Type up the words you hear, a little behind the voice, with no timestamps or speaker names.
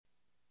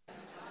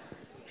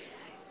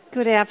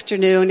Good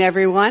afternoon,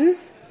 everyone.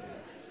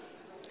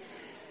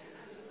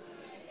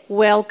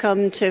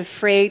 Welcome to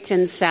Freight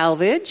and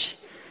Salvage.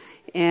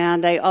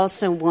 And I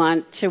also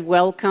want to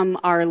welcome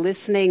our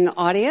listening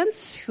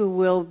audience who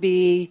will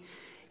be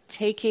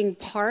taking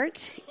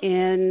part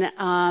in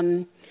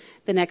the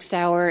next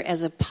hour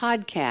as a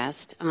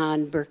podcast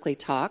on Berkeley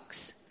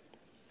Talks.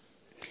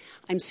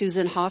 I'm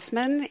Susan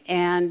Hoffman,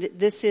 and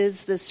this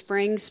is the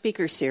Spring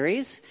Speaker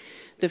Series,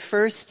 the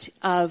first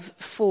of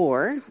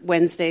 4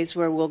 Wednesdays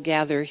where we'll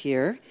gather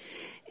here.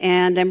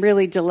 And I'm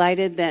really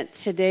delighted that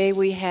today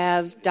we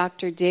have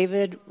Dr.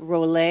 David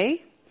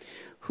Rollet,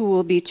 who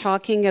will be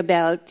talking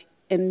about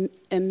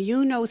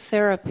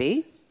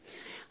immunotherapy.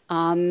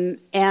 And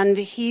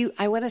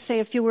I want to say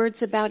a few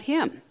words about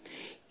him.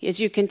 As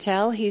you can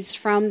tell, he's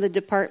from the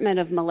Department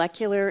of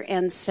Molecular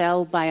and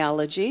Cell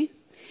Biology,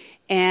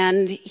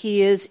 and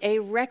he is a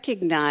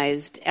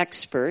recognized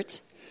expert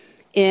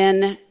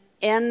in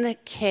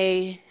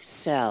NK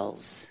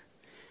cells.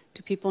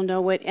 Do people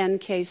know what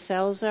NK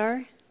cells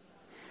are?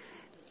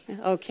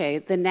 Okay,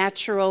 the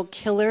natural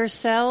killer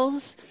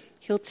cells.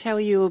 He'll tell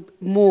you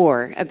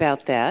more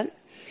about that.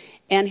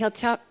 And he'll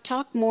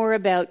talk more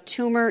about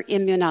tumor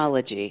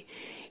immunology.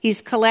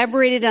 He's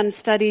collaborated on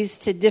studies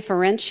to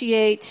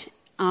differentiate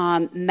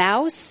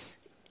mouse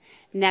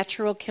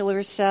natural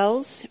killer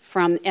cells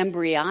from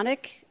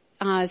embryonic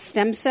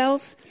stem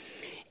cells,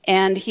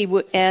 and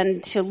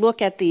to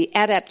look at the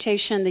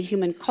adaptation, the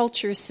human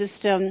culture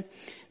system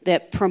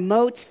that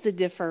promotes the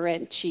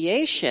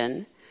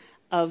differentiation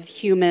of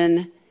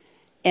human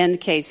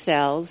NK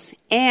cells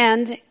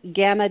and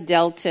gamma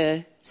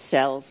delta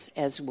cells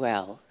as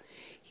well.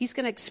 He's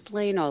going to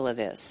explain all of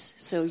this,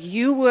 so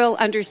you will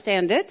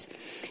understand it.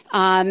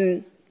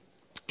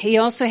 He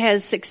also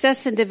has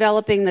success in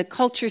developing the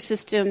culture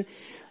system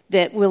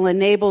that will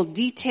enable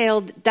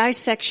detailed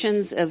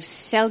dissections of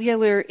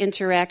cellular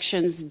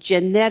interactions,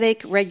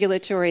 genetic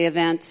regulatory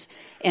events,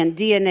 and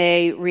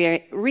DNA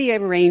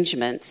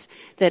rearrangements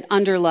that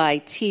underlie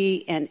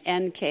T and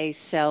NK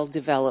cell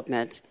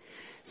development.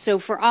 So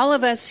for all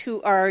of us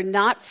who are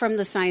not from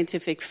the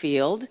scientific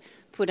field,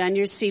 put on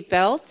your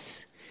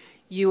seatbelts.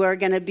 You are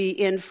going to be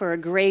in for a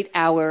great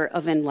hour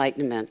of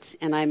enlightenment.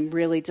 And I'm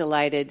really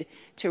delighted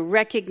to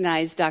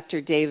recognize Dr.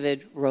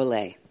 David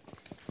Rollet.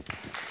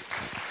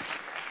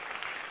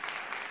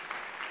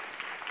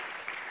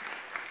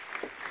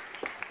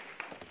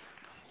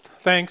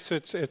 Thanks.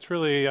 It's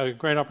really a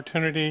great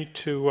opportunity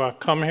to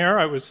come here.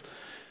 I was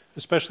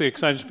especially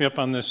excited to be up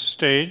on this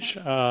stage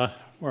where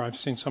I've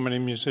seen so many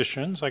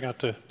musicians. I got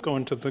to go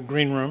into the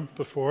green room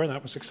before.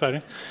 That was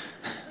exciting.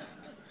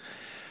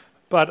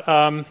 But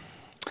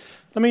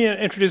let me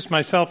introduce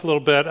myself a little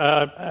bit.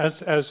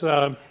 As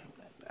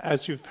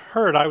you've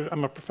heard,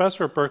 I'm a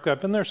professor at Berkeley.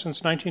 I've been there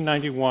since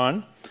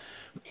 1991.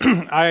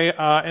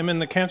 I am in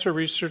the Cancer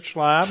Research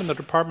Lab in the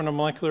Department of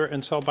Molecular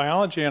and Cell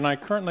Biology, and I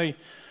currently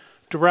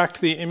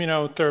direct the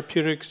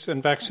Immunotherapeutics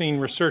and Vaccine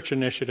Research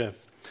Initiative.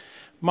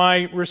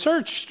 My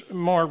research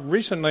more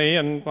recently,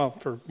 and well,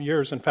 for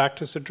years in fact,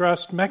 has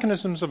addressed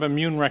mechanisms of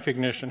immune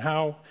recognition,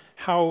 how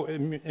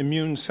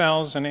immune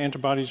cells and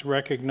antibodies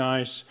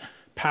recognize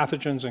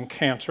pathogens in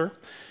cancer,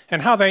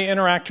 and how they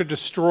interact to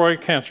destroy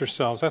cancer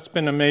cells. That's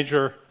been a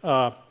major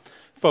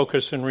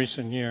focus in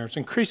recent years.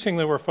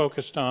 Increasingly, we're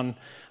focused on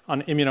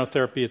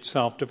immunotherapy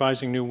itself,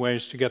 devising new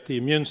ways to get the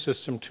immune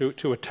system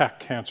to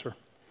attack cancer.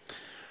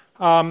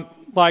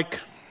 Like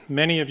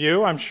many of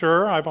you, I'm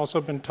sure, I've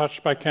also been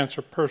touched by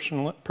cancer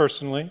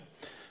personally.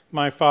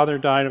 My father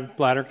died of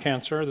bladder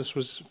cancer. This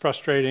was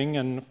frustrating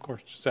and, of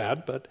course,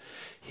 sad, but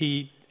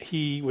he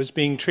was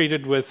being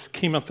treated with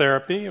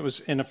chemotherapy. It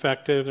was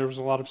ineffective. There was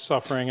a lot of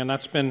suffering, and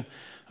that's been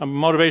a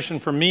motivation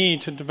for me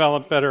to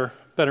develop better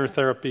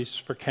therapies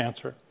for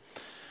cancer.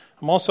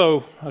 I'm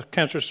also a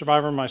cancer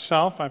survivor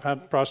myself. I've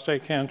had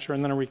prostate cancer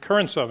and then a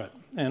recurrence of it.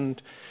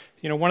 And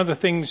one of the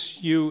things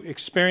you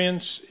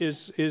experience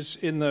is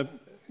in the,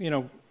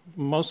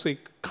 mostly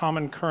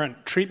common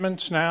current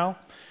treatments now,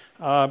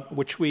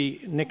 which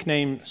we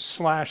nickname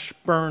slash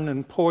burn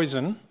and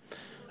poison,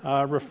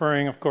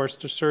 referring, of course,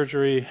 to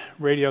surgery,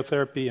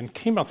 radiotherapy, and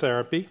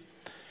chemotherapy,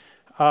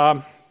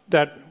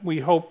 that we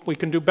hope we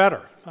can do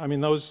better. I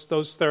mean, those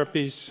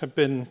therapies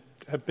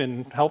have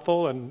been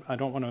helpful, and I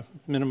don't want to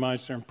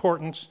minimize their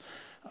importance.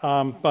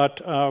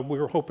 But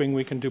we're hoping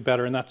we can do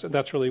better, and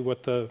that's really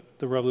what the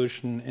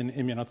revolution in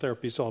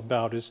immunotherapy is all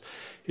about, is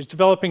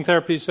developing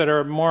therapies that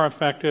are more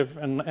effective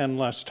and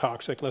less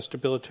toxic, less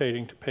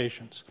debilitating to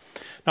patients.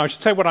 Now, I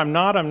should say what I'm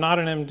not. I'm not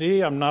an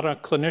MD. I'm not a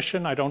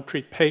clinician. I don't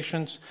treat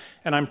patients,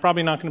 and I'm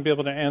probably not going to be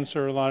able to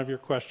answer a lot of your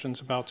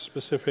questions about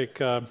specific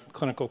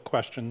clinical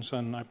questions,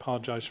 and I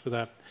apologize for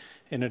that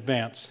in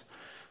advance.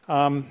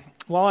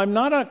 While I'm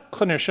not a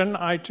clinician,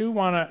 I do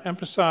want to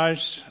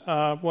emphasize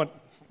what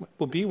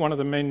will be one of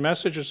the main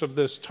messages of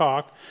this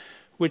talk,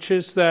 which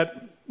is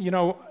that,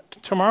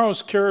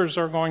 tomorrow's cures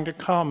are going to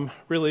come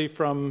really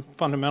from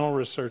fundamental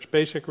research,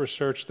 basic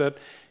research that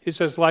is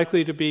as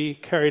likely to be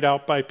carried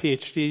out by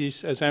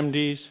PhDs as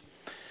MDs,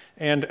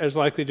 and as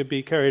likely to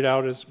be carried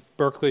out as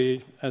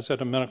Berkeley as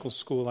at a medical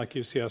school like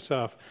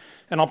UCSF.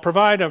 And I'll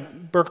provide a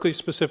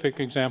Berkeley-specific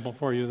example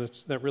for you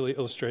that really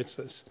illustrates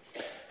this.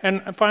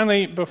 And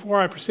finally, before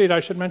I proceed,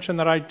 I should mention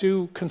that I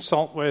do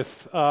consult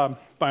with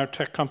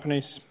biotech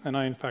companies, and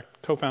I, in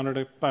fact, co-founded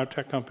a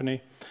biotech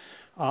company.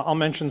 I'll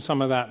mention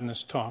some of that in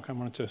this talk. I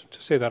wanted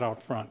to say that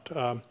out front.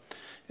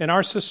 In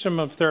our system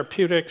of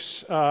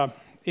therapeutics,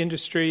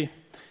 industry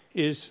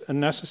is a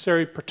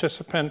necessary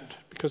participant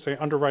because they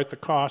underwrite the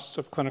costs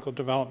of clinical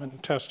development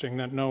and testing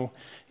that no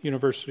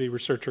university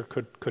researcher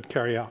could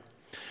carry out.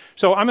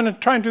 So I'm going to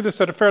try and do this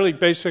at a fairly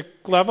basic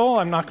level.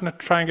 I'm not going to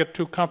try and get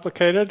too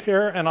complicated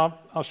here, and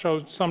I'll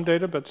show some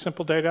data, but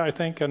simple data, I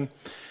think, and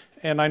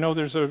I know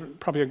there's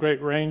probably a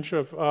great range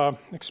of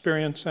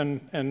experience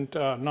and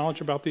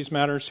knowledge about these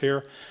matters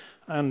here,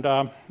 and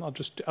I'll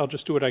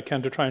just do what I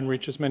can to try and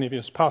reach as many of you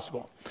as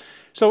possible.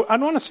 So I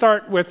want to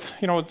start with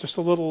just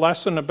a little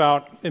lesson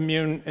about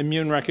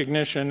immune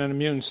recognition and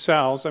immune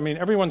cells. I mean,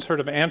 everyone's heard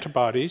of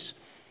antibodies,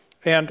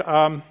 and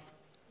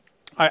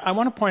I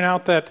want to point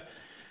out that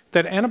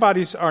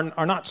antibodies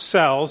are not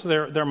cells;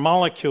 they're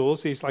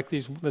molecules. This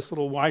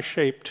little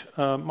Y-shaped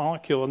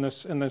molecule in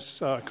this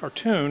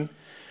cartoon.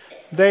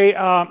 They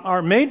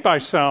are made by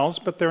cells,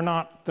 but they're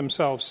not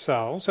themselves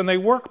cells, and they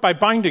work by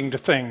binding to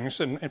things,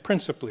 and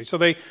principally. So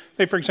they,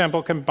 for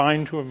example, can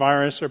bind to a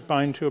virus or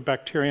bind to a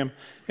bacterium,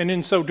 and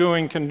in so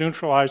doing can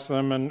neutralize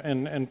them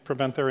and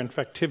prevent their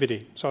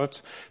infectivity. So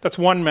that's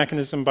one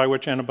mechanism by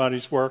which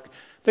antibodies work.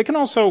 They can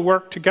also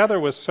work together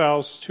with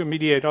cells to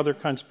mediate other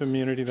kinds of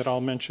immunity that I'll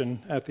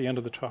mention at the end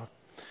of the talk.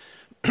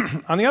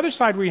 On the other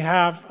side, we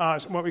have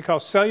what we call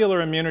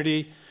cellular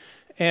immunity,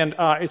 and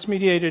it's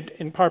mediated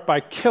in part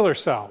by killer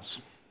cells.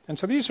 And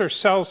so these are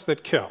cells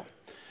that kill.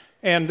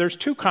 And there's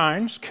two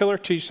kinds, killer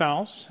T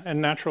cells and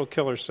natural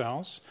killer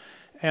cells.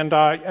 And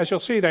as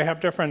you'll see, they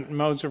have different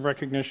modes of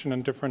recognition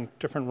and different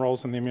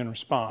roles in the immune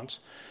response.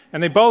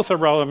 And they both are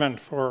relevant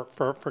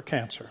for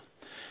cancer.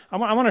 I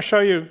want to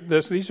show you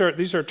this. These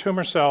are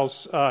tumor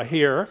cells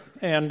here.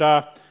 And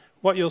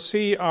what you'll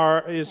see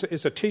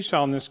is a T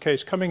cell in this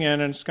case coming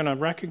in, and it's going to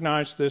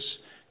recognize this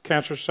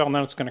cancer cell, and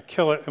then it's going to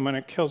kill it, and when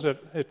it kills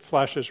it, it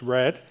flashes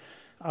red,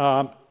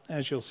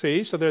 as you'll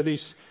see. So there are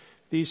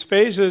these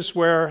phases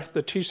where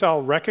the T cell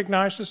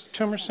recognizes the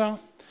tumor cell,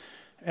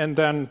 and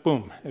then,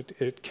 boom,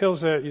 it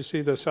kills it. You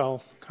see the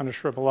cell kind of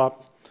shrivel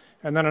up.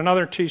 And then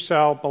another T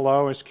cell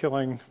below is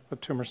killing the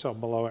tumor cell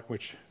below it,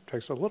 which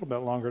takes a little bit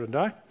longer to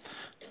die.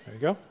 There you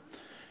go.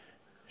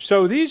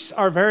 So these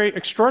are very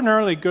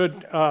extraordinarily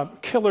good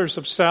killers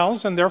of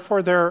cells, and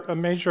therefore they're a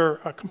major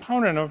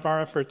component of our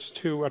efforts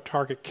to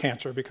target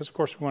cancer, because, of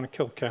course, we want to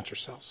kill cancer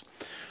cells.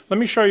 Let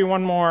me show you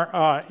one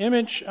more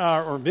image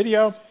or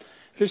video.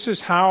 This is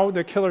how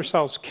the killer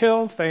cells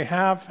kill. They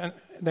have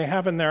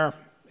in their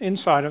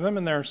inside of them,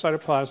 in their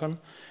cytoplasm,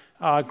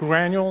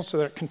 granules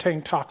that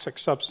contain toxic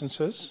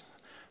substances,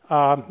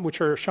 which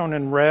are shown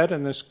in red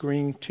in this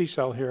green T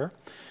cell here.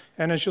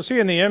 And as you'll see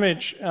in the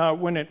image,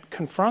 when it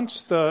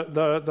confronts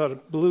the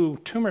blue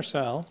tumor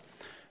cell,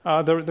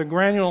 the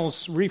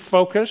granules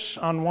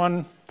refocus on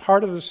one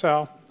part of the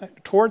cell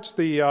towards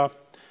the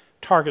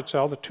target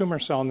cell, the tumor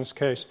cell in this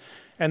case,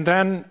 and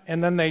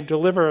then they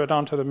deliver it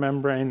onto the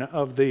membrane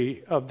of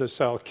the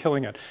cell,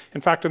 killing it.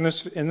 In fact, in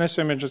this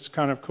image, it's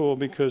kind of cool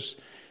because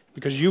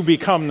you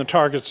become the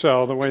target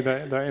cell the way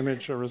the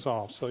image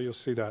resolves. So you'll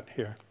see that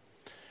here.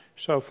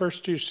 So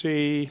first you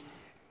see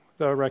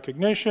the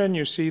recognition,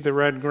 you see the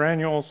red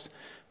granules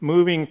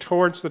moving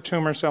towards the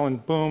tumor cell,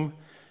 and boom,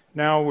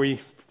 now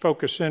we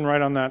focus in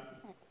right on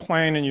that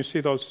plane, and you see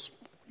those,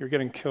 you're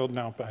getting killed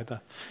now by the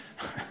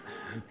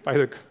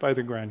by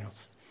the granules.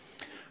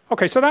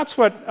 Okay, so that's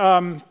what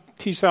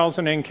T cells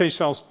and NK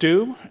cells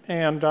do,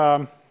 and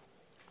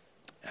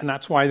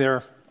that's why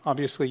they're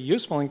obviously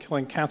useful in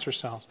killing cancer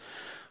cells.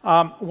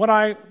 What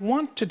I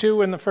want to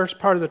do in the first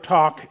part of the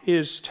talk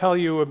is tell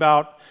you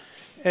about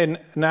an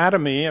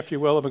anatomy, if you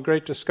will, of a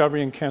great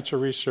discovery in cancer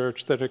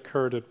research that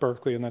occurred at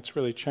Berkeley, and that's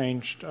really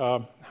changed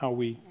how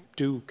we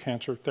do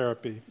cancer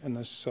therapy in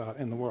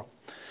the world.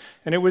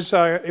 And it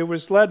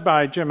was led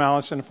by Jim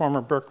Allison, a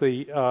former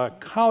Berkeley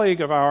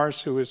colleague of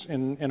ours who was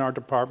in our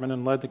department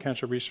and led the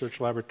Cancer Research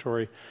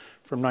Laboratory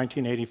from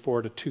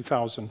 1984 to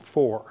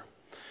 2004.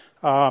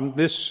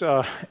 This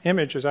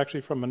image is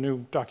actually from a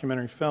new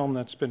documentary film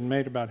that's been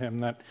made about him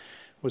that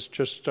was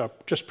just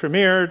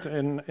premiered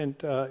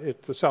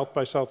at the South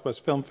by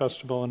Southwest Film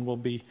Festival and will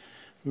be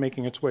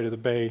making its way to the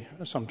Bay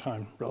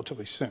sometime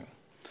relatively soon.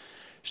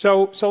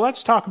 So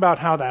let's talk about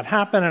how that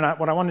happened, and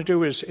what I want to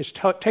do is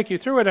take you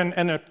through it,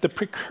 and the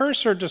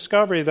precursor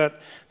discovery that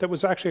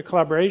was actually a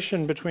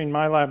collaboration between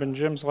my lab and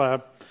Jim's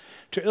lab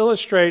to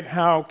illustrate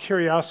how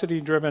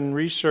curiosity-driven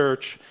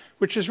research,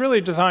 which is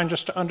really designed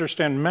just to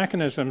understand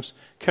mechanisms,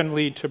 can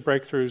lead to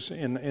breakthroughs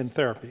in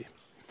therapy.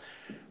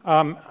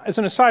 As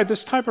an aside,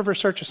 this type of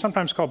research is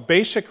sometimes called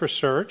basic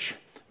research,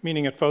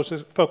 meaning it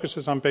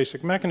focuses on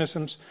basic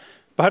mechanisms.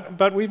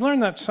 But we've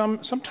learned that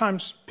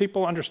sometimes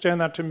people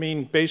understand that to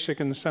mean basic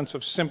in the sense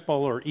of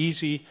simple or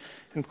easy.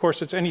 And of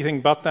course, it's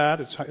anything but that.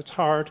 It's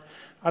hard.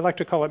 I like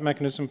to call it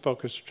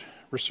mechanism-focused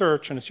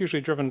research, and it's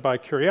usually driven by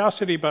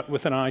curiosity, but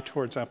with an eye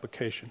towards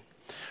application.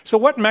 So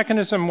what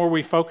mechanism were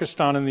we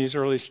focused on in these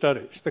early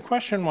studies? The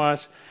question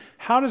was,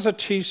 how does a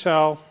T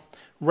cell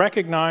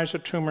recognize a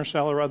tumor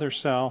cell or other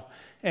cell,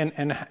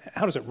 and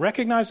how does it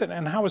recognize it,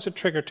 and how is it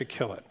triggered to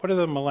kill it? What are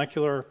the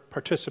molecular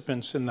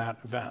participants in that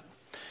event?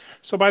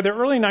 So by the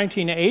early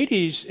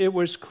 1980s, it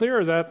was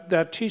clear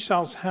that T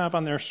cells have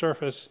on their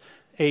surface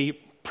a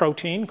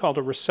protein called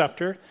a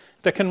receptor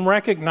that can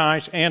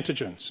recognize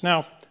antigens.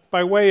 Now,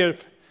 by way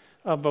of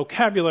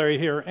vocabulary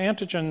here,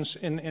 antigens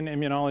in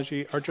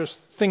immunology are just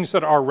things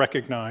that are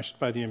recognized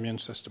by the immune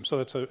system. So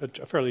that's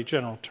a fairly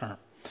general term.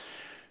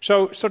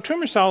 So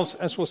tumor cells,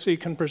 as we'll see,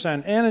 can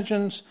present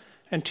antigens,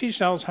 and T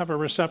cells have a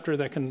receptor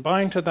that can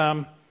bind to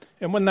them.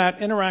 And when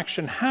that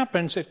interaction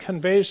happens, it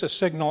conveys a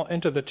signal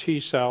into the T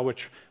cell,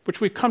 which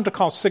we've come to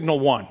call signal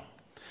 1.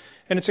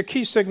 And it's a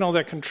key signal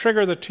that can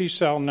trigger the T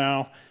cell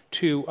now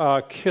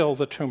to kill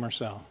the tumor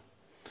cell.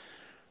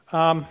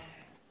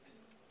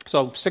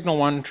 So signal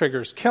 1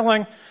 triggers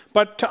killing.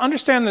 But to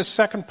understand this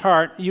second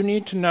part, you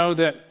need to know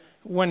that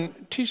when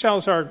T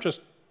cells are just,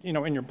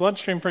 in your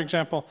bloodstream, for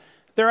example,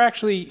 they're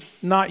actually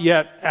not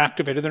yet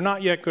activated. They're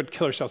not yet good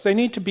killer cells. They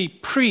need to be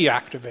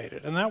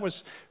pre-activated. And that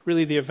was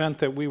really the event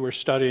that we were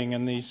studying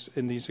in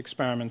these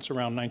experiments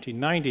around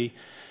 1990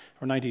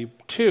 or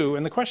 92.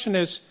 And the question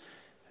is,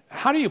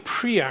 how do you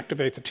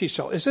pre-activate the T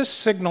cell? Is this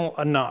signal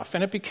enough?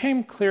 And it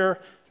became clear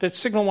that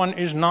signal 1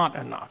 is not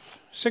enough.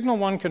 Signal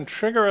 1 can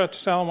trigger a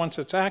cell once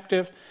it's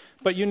active,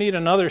 but you need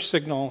another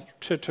signal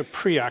to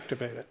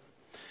pre-activate it.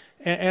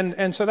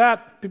 And so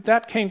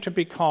that came to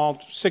be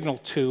called signal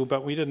 2,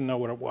 but we didn't know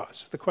what it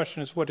was. The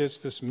question is, what is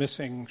this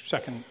missing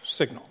second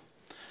signal?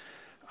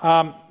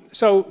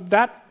 So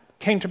that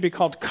came to be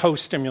called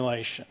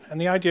co-stimulation.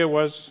 And the idea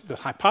was, the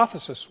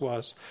hypothesis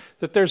was,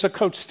 that there's a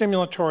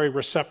co-stimulatory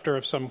receptor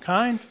of some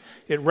kind.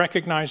 It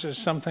recognizes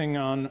something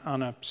on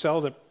a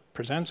cell that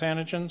presents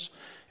antigens,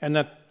 and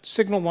that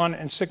signal 1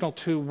 and signal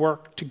 2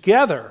 work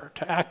together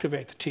to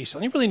activate the T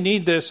cell. And you really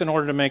need this in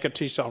order to make a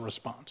T cell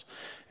response.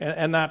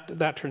 And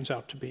that turns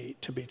out to be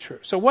true.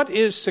 So what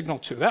is signal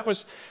 2? That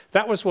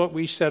was what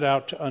we set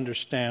out to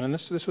understand. And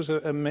this was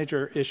a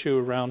major issue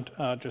around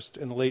just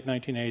in the late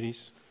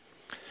 1980s.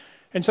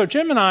 And so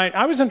Jim and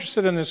I was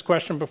interested in this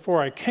question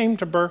before I came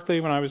to Berkeley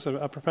when I was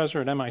a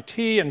professor at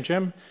MIT, and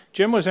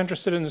Jim was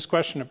interested in this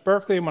question at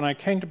Berkeley. And when I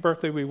came to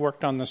Berkeley, we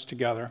worked on this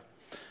together.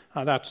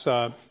 That's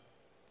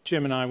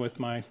Jim and I with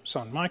my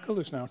son Michael,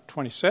 who's now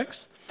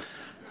 26,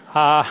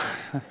 a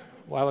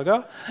while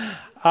ago.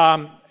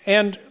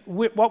 And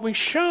what we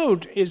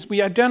showed is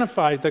we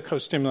identified the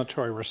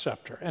co-stimulatory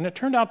receptor, and it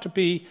turned out to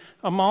be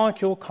a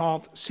molecule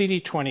called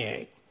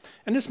CD28.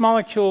 And this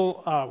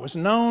molecule was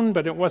known,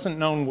 but it wasn't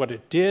known what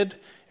it did.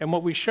 And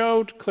what we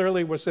showed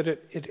clearly was that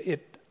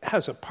it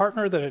has a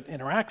partner that it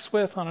interacts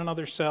with on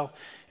another cell,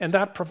 and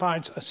that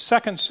provides a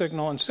second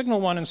signal, and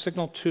signal 1 and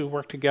signal 2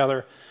 work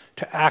together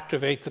to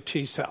activate the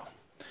T cell.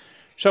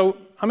 So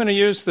I'm going to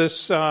use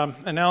this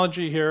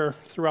analogy here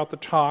throughout the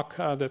talk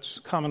that's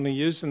commonly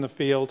used in the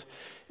field,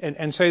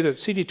 and say that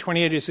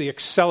CD28 is the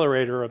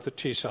accelerator of the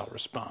T cell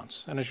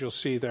response. And as you'll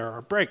see, there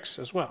are brakes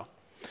as well.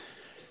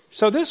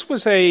 So this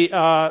was a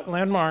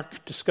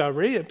landmark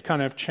discovery. It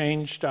kind of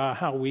changed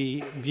how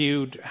we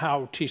viewed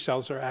how T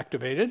cells are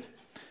activated.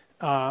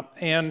 But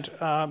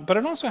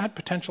it also had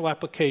potential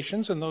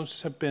applications, and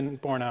those have been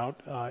borne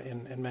out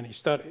in many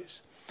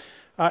studies.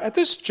 At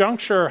this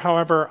juncture,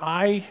 however,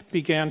 I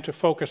began to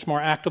focus more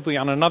actively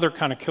on another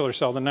kind of killer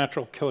cell, the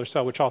natural killer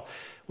cell,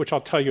 which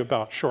I'll tell you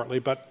about shortly.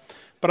 But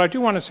I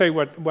do want to say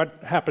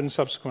what happened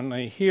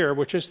subsequently here,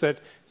 which is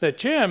that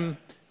Jim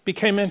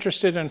became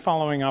interested in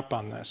following up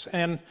on this.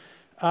 And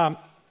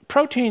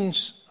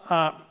proteins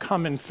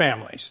come in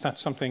families.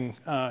 That's something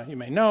you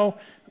may know.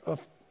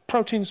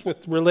 Proteins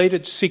with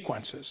related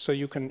sequences, so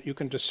you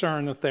can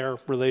discern that they're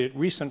related,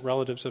 recent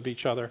relatives of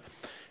each other.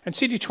 And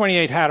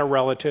CD28 had a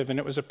relative, and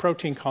it was a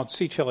protein called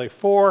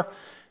CTLA4,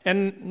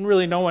 and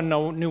really no one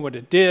knew what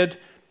it did,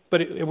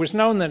 but it was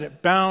known that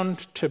it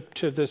bound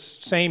to this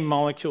same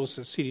molecules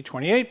that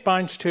CD28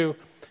 binds to,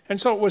 and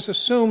so it was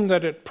assumed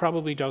that it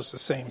probably does the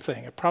same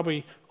thing. It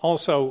probably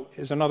also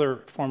is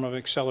another form of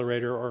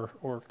accelerator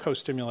or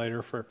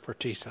co-stimulator for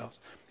T cells.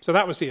 So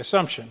that was the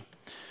assumption.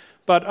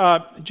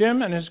 But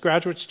Jim and his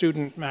graduate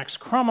student, Max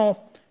Krummel,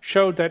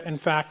 showed that, in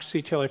fact,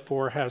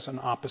 CTLA4 has an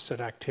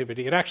opposite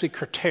activity. It actually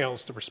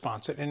curtails the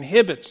response. It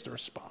inhibits the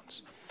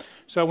response.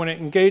 So when it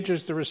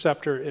engages the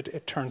receptor,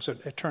 it turns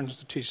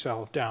the T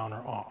cell down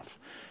or off.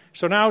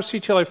 So now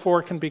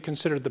CTLA4 can be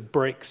considered the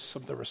brakes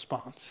of the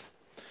response.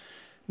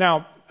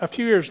 Now, a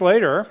few years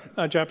later,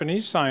 a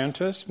Japanese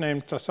scientist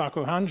named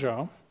Tasaku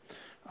Hanjo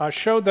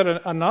showed that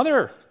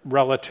another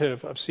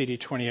relative of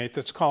CD28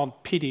 that's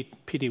called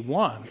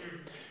PD1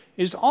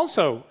 is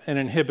also an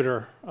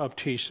inhibitor of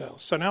T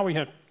cells. So now we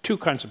have two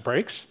kinds of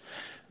brakes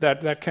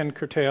that can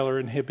curtail or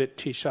inhibit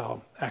T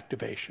cell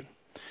activation.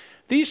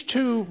 These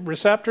two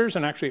receptors,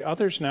 and actually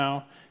others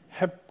now,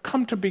 have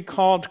come to be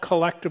called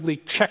collectively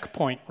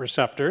checkpoint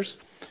receptors,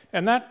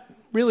 and that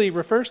really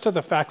refers to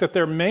the fact that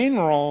their main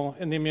role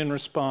in the immune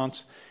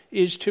response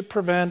is to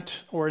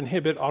prevent or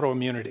inhibit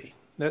autoimmunity.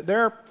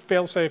 They're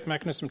fail-safe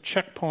mechanism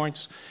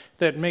checkpoints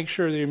that make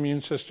sure the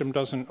immune system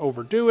doesn't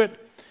overdo it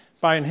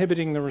by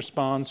inhibiting the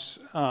response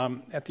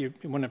when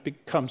it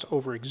becomes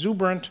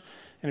overexuberant.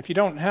 And if you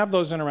don't have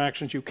those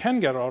interactions, you can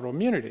get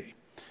autoimmunity.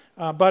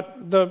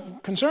 But the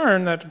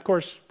concern that, of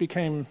course,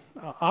 became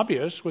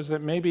obvious was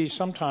that maybe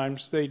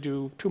sometimes they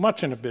do too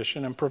much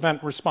inhibition and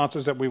prevent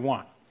responses that we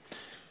want.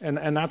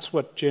 And that's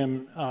what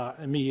Jim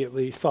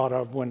immediately thought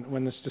of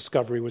when this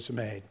discovery was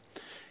made.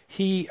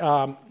 He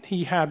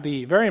had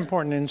the very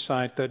important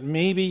insight that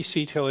maybe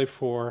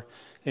CTLA-4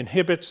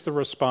 inhibits the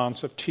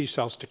response of T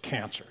cells to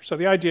cancer. So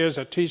the idea is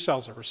that T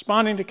cells are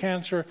responding to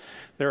cancer,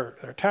 they're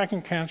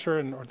attacking cancer,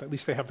 or at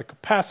least they have the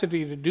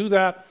capacity to do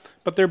that,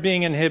 but they're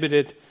being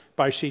inhibited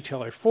by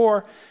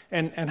CTLA-4.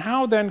 And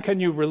how then can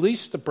you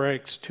release the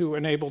brakes to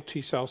enable T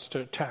cells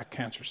to attack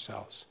cancer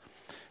cells?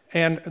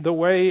 And the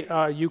way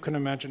you can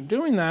imagine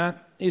doing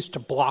that is to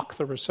block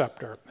the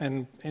receptor.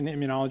 And in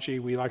immunology,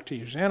 we like to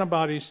use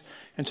antibodies.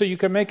 And so you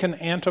can make an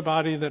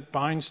antibody that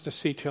binds to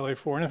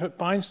CTLA-4. And if it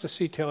binds to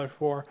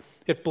CTLA-4,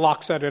 it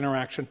blocks that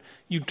interaction.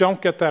 You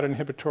don't get that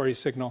inhibitory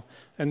signal,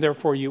 and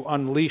therefore you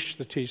unleash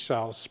the T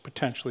cells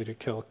potentially to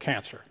kill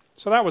cancer.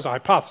 So that was a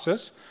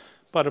hypothesis,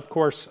 but of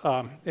course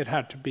it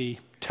had to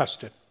be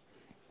tested.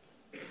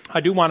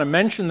 I do want to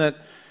mention that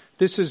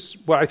this is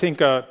what I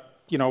think,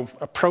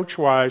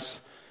 approach-wise,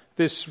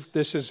 this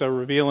is a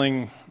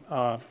revealing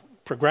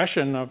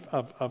progression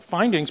of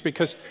findings,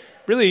 because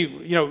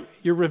really,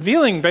 you're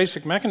revealing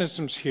basic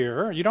mechanisms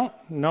here. You don't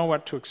know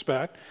what to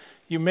expect.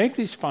 You make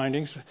these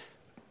findings,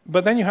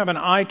 but then you have an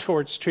eye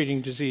towards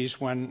treating disease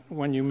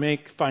when you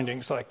make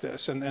findings like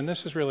this. And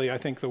this is really, I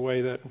think, the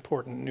way that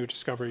important new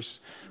discoveries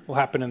will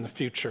happen in the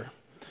future.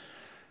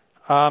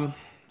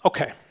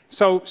 Okay,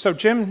 so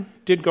Jim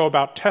did go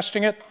about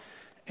testing it,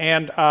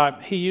 and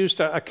he used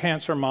a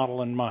cancer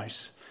model in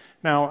mice.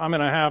 Now, I'm going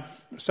to have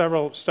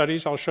several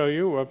studies I'll show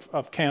you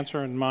of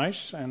cancer in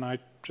mice, and I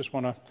just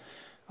want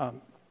to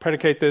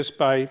predicate this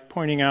by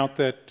pointing out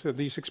that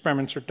these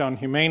experiments are done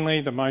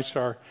humanely. The mice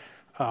are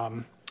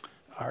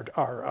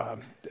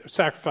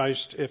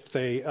sacrificed if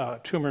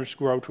tumors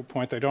grow to a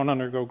point they don't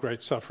undergo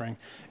great suffering.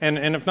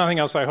 And if nothing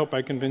else, I hope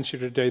I convince you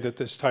today that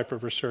this type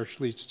of research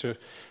leads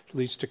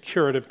to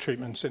curative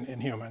treatments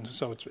in humans.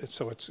 So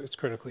it's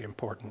critically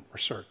important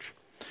research.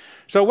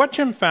 So what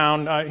Jim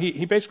found,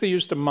 he basically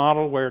used a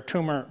model where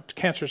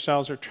cancer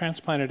cells are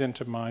transplanted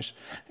into mice,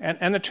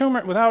 and the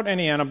tumor, without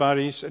any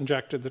antibodies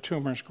injected, the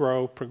tumors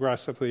grow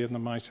progressively and the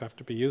mice have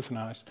to be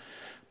euthanized.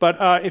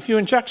 But if you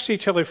inject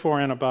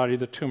CTLA-4 antibody,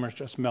 the tumors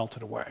just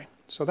melted away.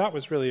 So that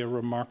was really a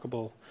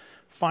remarkable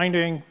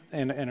finding,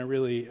 and it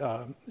really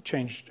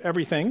changed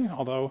everything,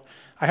 although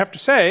I have to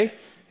say,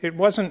 it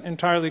wasn't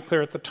entirely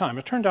clear at the time.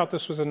 It turned out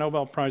this was a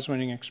Nobel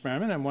Prize-winning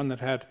experiment and one that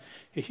had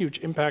a huge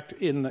impact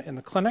in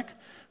the clinic.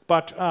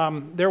 But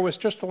there was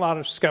just a lot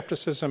of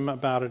skepticism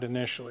about it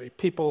initially.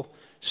 People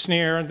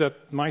sneer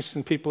that mice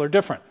and people are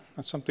different.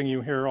 That's something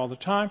you hear all the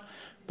time.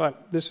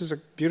 But this is a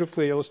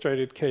beautifully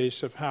illustrated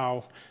case of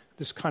how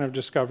this kind of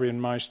discovery in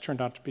mice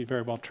turned out to be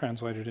very well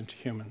translated into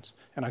humans.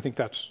 And I think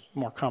that's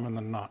more common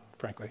than not,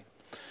 frankly.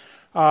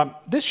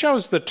 This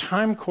shows the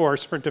time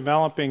course for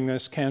developing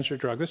this cancer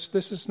drug.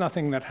 This is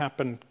nothing that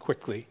happened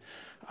quickly.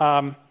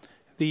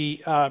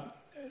 The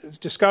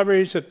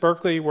discoveries at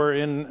Berkeley were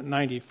in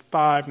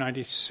 95,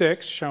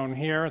 96, shown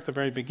here at the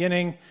very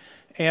beginning.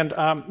 And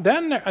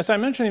then, as I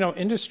mentioned,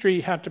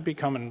 industry had to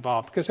become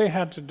involved because they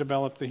had to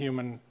develop the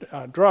human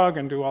drug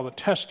and do all the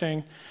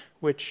testing,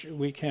 which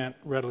we can't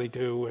readily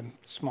do in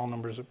small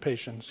numbers of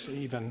patients.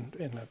 Even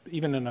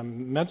in a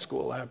med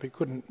school lab, we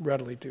couldn't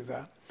readily do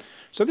that.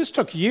 So this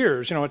took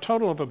years, a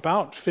total of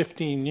about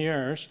 15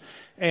 years.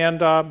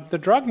 And the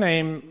drug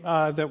name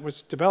that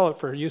was developed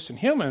for use in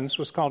humans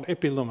was called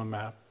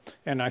ipilimumab.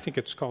 And I think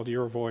it's called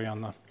Yervoy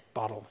on the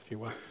bottle, if you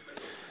will.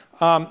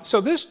 So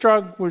this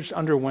drug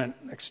underwent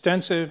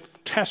extensive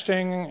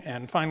testing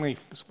and finally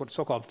what's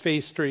so-called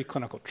phase 3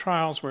 clinical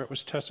trials, where it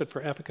was tested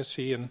for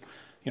efficacy in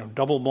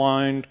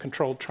double-blind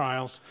controlled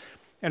trials.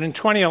 And in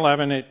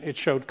 2011, it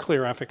showed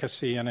clear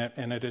efficacy in it,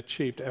 and it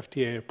achieved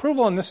FDA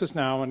approval. And this is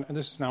now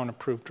an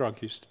approved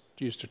drug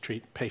used to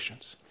treat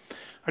patients.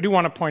 I do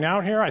want to point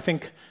out here, I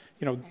think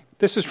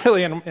this is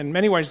really in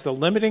many ways the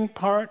limiting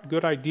part.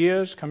 Good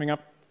ideas coming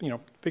up,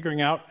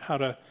 figuring out how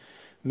to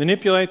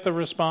manipulate the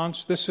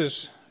response. This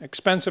is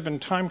expensive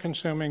and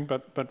time-consuming,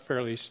 but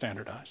fairly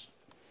standardized.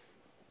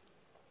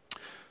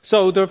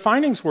 So the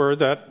findings were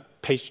that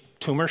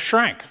tumors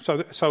shrank.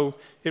 So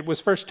it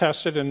was first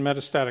tested in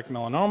metastatic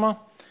melanoma.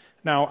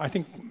 Now, I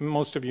think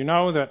most of you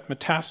know that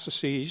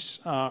metastases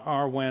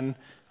are when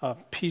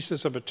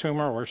pieces of a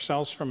tumor or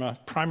cells from a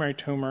primary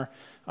tumor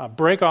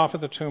break off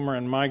of the tumor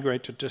and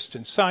migrate to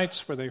distant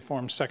sites where they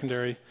form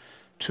secondary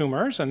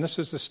tumors. And this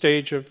is the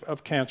stage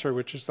of cancer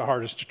which is the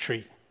hardest to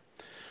treat.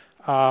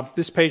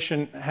 This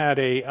patient had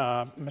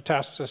a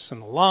metastasis in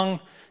the lung,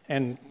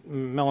 and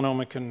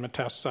melanoma can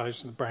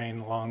metastasize in the brain,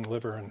 the lung,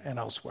 liver, and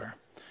elsewhere.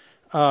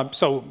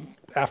 So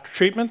after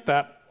treatment,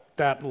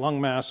 that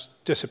lung mass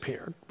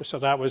disappeared. So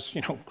that was,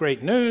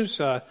 great news.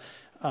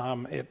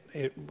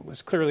 It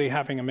was clearly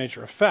having a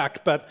major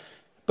effect, but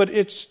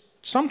it's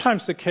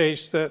sometimes the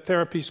case that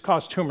therapies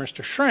cause tumors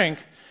to shrink,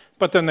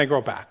 but then they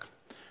grow back.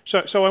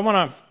 So I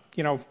want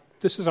to,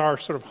 this is our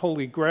sort of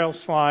holy grail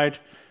slide.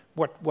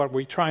 What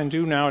we try and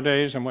do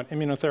nowadays, and what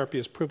immunotherapy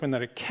has proven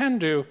that it can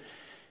do,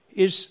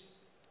 is,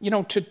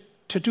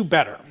 to do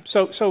better.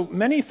 So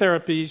many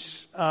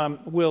therapies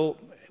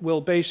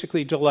will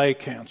basically delay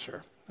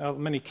cancer.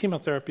 Many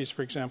chemotherapies,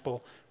 for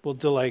example, will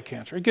delay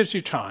cancer. It gives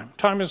you time.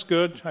 Time is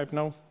good. I have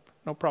no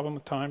problem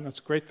with time. That's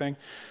a great thing.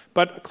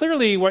 But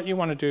clearly, what you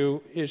want to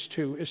do is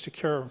to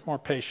cure more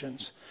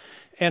patients.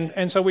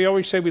 And so we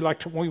always say we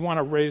want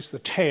to raise the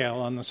tail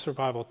on the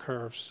survival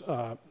curves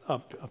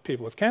of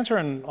people with cancer,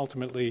 and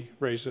ultimately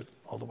raise it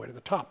all the way to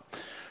the top.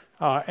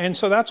 And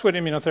so that's what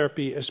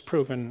immunotherapy has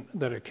proven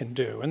that it can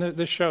do. And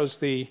this shows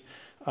the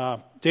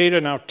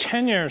data now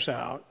 10 years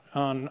out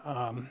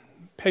on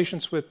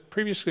patients with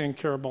previously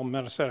incurable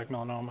metastatic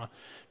melanoma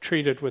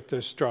treated with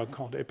this drug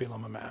called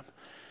ipilimumab.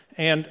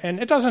 And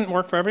it doesn't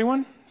work for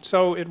everyone,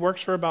 so it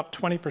works for about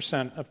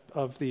 20%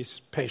 of these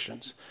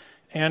patients.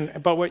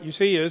 But what you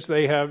see is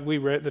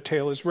the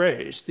tail is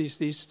raised.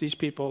 These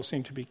people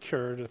seem to be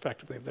cured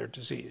effectively of their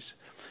disease.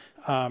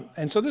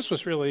 And so this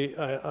was really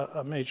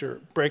a major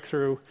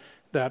breakthrough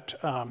that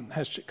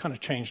has kind of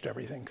changed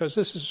everything, because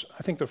this is,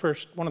 I think,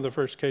 one of the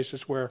first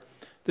cases where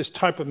this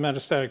type of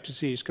metastatic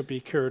disease could be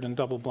cured in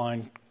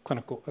double-blind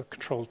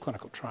controlled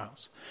clinical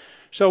trials.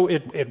 So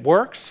it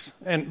works,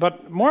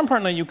 but more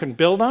importantly, you can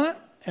build on it.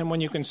 And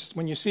when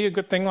you see a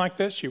good thing like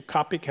this, you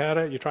copycat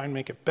it, you try and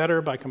make it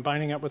better by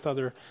combining it with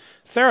other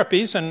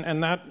therapies,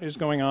 and that is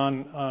going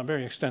on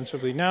very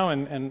extensively now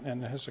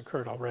and has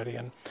occurred already.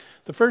 And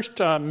the first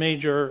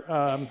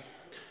major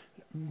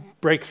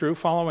breakthrough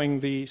following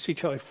the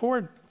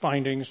CTLA-4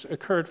 findings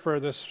occurred for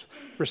this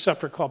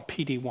receptor called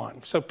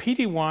PD-1. So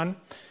PD-1,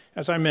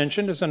 as I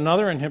mentioned, is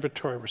another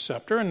inhibitory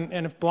receptor,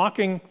 and if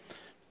blocking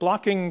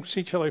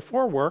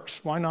CTLA-4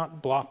 works, why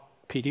not block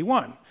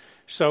PD-1?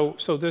 So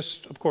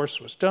this, of course,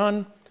 was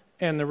done,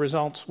 and the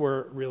results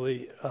were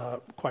really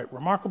quite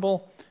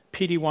remarkable.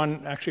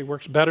 PD-1 actually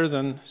works better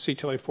than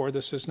CTLA-4.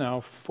 This is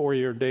now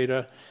 4-year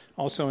data,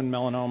 also in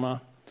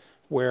melanoma,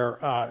 where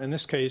in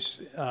this case,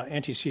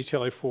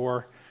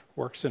 anti-CTLA-4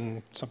 works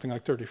in something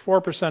like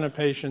 34% of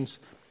patients,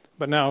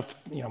 but now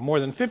more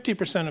than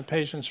 50% of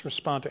patients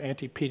respond to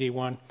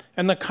anti-PD-1,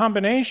 and the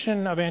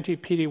combination of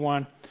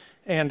anti-PD-1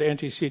 and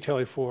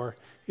anti-CTLA-4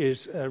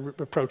 is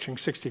approaching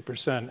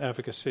 60%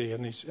 efficacy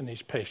in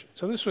these patients.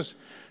 So this was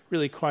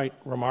really quite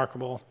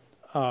remarkable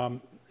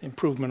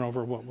improvement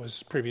over what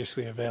was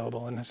previously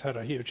available, and has had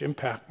a huge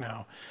impact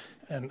now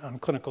on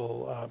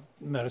clinical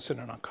medicine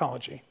and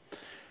oncology.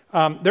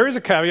 There is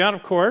a caveat,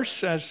 of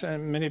course. As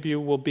many of you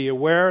will be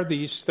aware,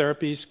 these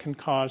therapies can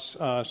cause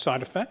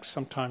side effects,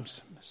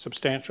 sometimes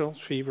substantial,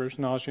 fevers,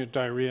 nausea,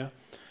 diarrhea,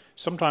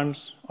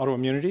 sometimes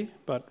autoimmunity,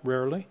 but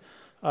rarely.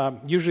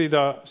 Usually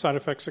the side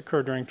effects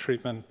occur during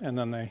treatment, and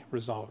then they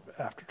resolve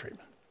after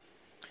treatment.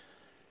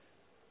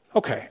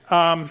 Okay,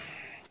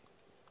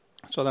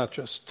 so that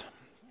just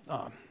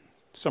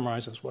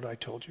summarizes what I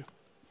told you.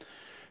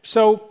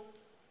 So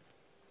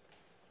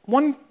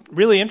one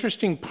really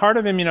interesting part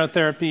of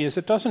immunotherapy is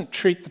it doesn't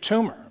treat the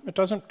tumor. It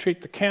doesn't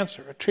treat the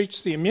cancer. It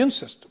treats the immune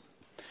system.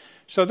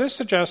 So this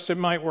suggests it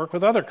might work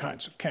with other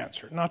kinds of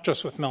cancer, not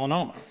just with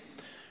melanoma.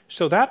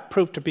 So that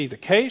proved to be the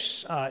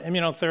case.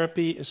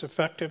 Immunotherapy is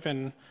effective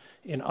in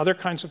other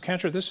kinds of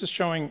cancer. This is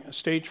showing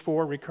stage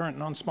 4 recurrent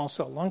non-small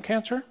cell lung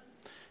cancer.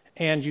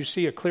 And you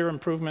see a clear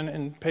improvement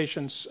in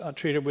patients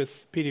treated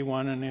with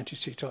PD-1 and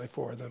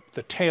anti-CTLA-4.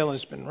 The tail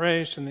has been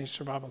raised in these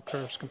survival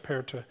curves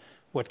compared to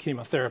what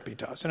chemotherapy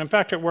does. And in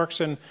fact, it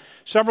works in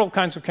several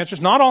kinds of cancers,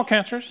 not all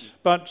cancers,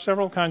 but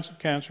several kinds of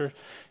cancer,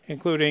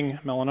 including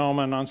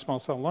melanoma, non-small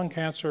cell lung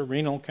cancer,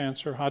 renal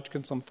cancer,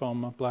 Hodgkin's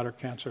lymphoma, bladder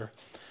cancer,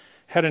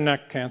 head and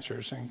neck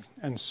cancers,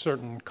 and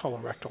certain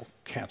colorectal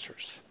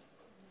cancers.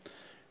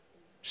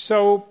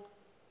 So,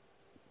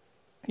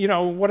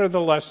 what are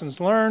the lessons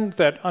learned?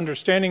 That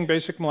understanding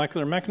basic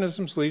molecular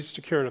mechanisms leads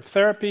to curative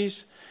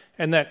therapies,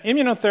 and that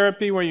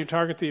immunotherapy, where you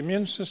target the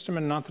immune system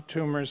and not the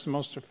tumor, is the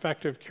most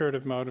effective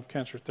curative mode of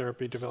cancer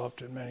therapy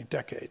developed in many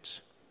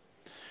decades.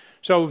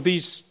 So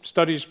these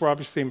studies were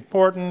obviously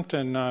important,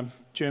 and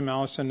Jim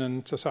Allison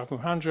and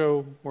Sasaku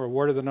Hanjo were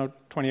awarded the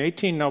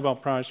 2018 Nobel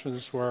Prize for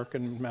this work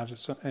in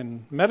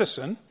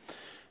medicine.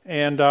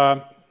 And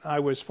I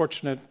was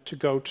fortunate to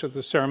go to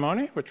the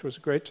ceremony, which was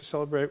great to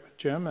celebrate with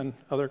Jim and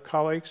other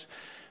colleagues.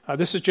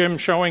 This is Jim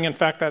showing, in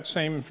fact, that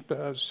same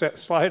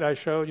slide I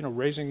showed,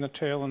 raising the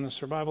tail in the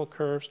survival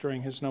curves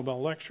during his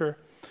Nobel lecture,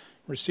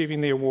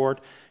 receiving the award.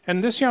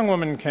 And this young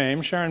woman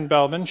came, Sharon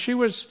Belvin. She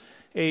was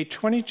a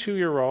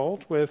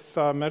 22-year-old with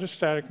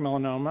metastatic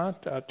melanoma,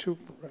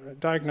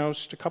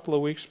 diagnosed a couple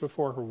of weeks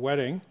before her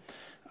wedding.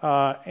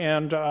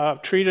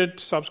 and treated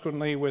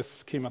subsequently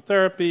with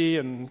chemotherapy,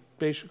 and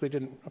basically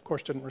didn't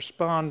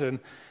respond. And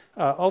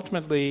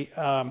ultimately,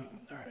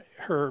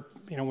 her,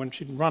 when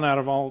she'd run out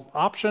of all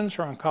options,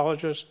 her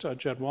oncologist,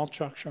 Jed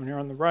Walchuk, shown here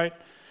on the right,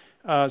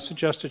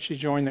 suggested she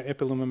join the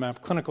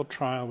ipilimumab clinical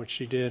trial, which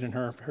she did, and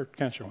her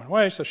cancer went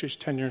away. So she's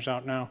 10 years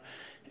out now,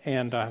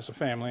 and has a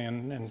family,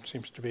 and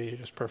seems to be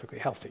just perfectly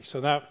healthy.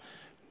 So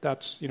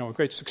that's a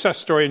great success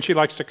story, and she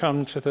likes to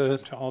come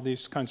to all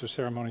these kinds of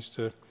ceremonies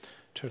to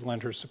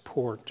lend her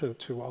support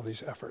to all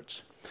these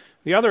efforts.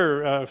 The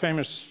other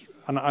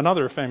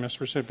another famous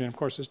recipient, of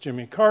course, is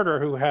Jimmy Carter,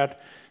 who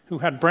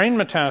had brain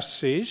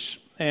metastases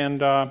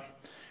and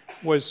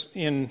was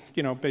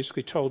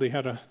basically told he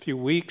had a few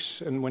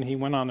weeks, and when he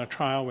went on a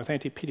trial with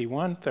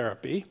anti-PD-1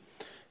 therapy,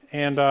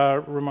 and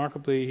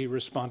remarkably he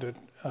responded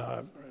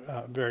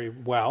very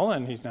well,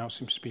 and he now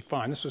seems to be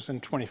fine. This was in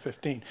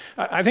 2015.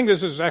 I think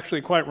this is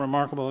actually quite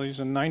remarkable. He's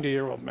a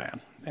 90-year-old man,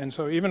 and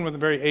so even with a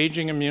very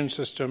aging immune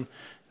system,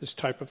 this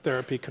type of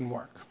therapy can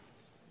work.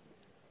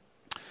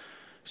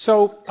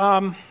 So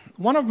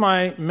one of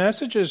my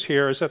messages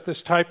here is that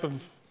this type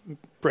of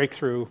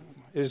breakthrough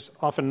is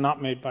often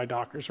not made by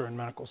doctors or in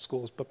medical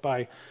schools, but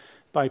by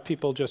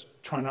people just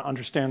trying to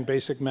understand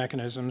basic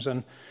mechanisms.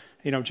 And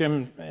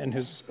Jim and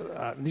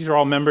these are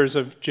all members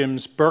of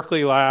Jim's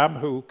Berkeley lab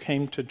who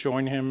came to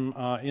join him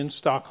in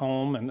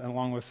Stockholm, and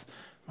along with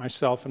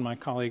myself and my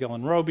colleague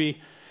Ellen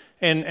Roby.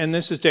 And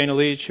this is Dana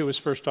Leach, who was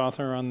first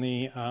author on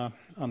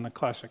the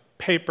classic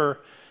paper.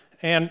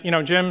 And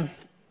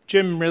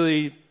Jim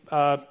really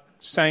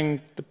sang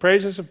the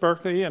praises of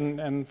Berkeley, and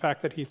the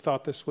fact that he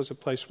thought this was a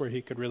place where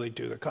he could really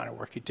do the kind of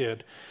work he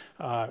did,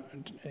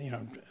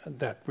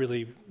 that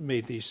really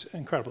made these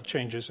incredible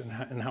changes in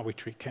how we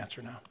treat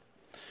cancer now.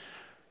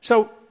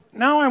 So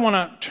now I want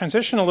to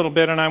transition a little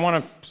bit, and I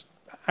want to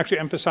actually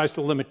emphasize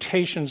the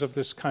limitations of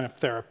this kind of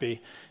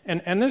therapy.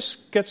 And this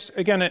gets,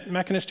 again, at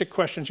mechanistic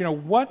questions.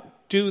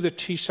 What do the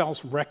T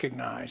cells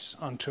recognize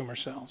on tumor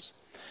cells?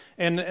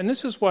 And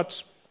this is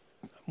what's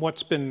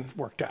been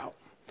worked out.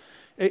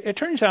 It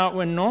turns out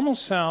when normal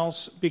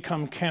cells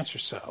become cancer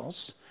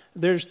cells,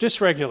 there's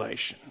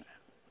dysregulation.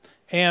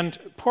 And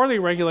poorly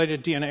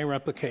regulated DNA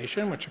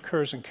replication, which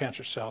occurs in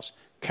cancer cells,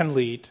 can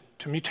lead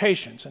to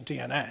mutations in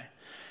DNA.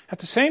 At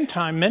the same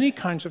time, many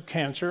kinds of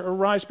cancer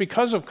arise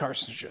because of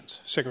carcinogens,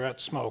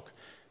 cigarette smoke,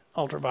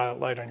 ultraviolet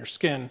light on your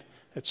skin,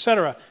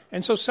 etc.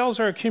 And so cells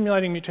are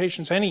accumulating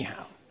mutations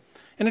anyhow.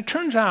 And it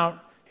turns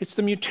out it's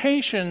the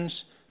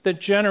mutations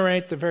that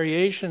generate the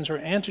variations or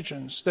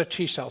antigens that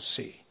T cells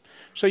see.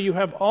 So you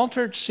have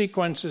altered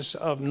sequences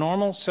of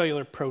normal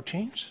cellular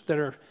proteins that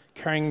are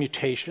carrying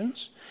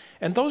mutations,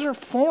 and those are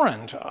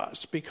foreign to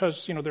us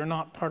because they're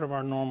not part of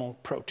our normal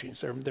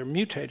proteins. They're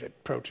mutated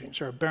proteins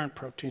or aberrant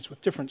proteins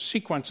with different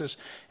sequences,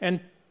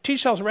 and T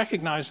cells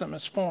recognize them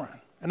as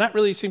foreign. And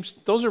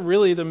those are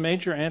really the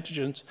major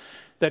antigens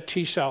that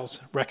T cells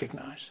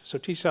recognize. So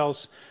T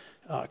cells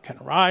can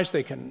arise,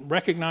 they can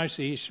recognize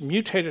these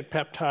mutated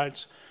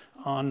peptides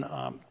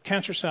on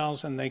cancer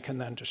cells, and they can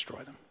then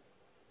destroy them.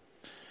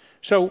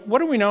 So what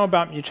do we know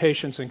about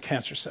mutations in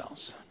cancer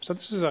cells? So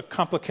this is a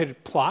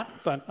complicated plot,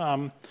 but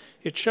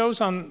it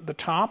shows on the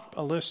top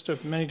a list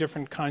of many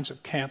different kinds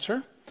of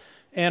cancer.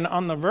 And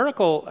on the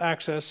vertical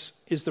axis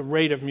is the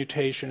rate of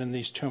mutation in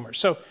these tumors.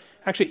 So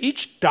actually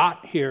each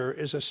dot here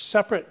is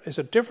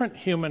a different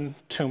human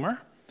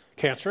tumor,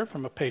 cancer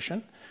from a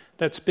patient,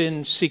 that's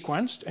been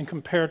sequenced and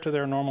compared to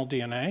their normal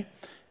DNA.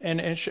 And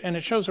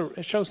it shows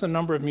the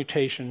number of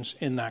mutations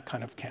in that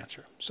kind of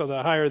cancer. So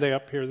the higher they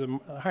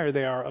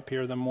are up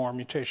here, the more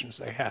mutations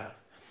they have.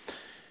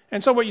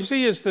 And so what you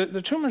see is that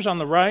the tumors on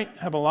the right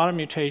have a lot of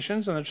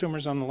mutations, and the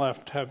tumors on the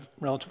left have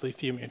relatively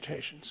few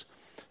mutations.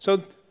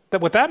 So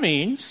what that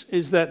means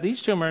is that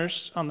these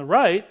tumors on the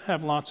right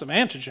have lots of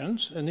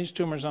antigens, and these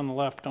tumors on the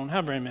left don't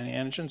have very many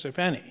antigens, if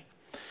any.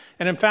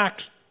 And in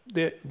fact,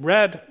 the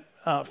red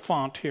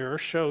font here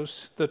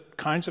shows the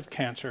kinds of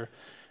cancer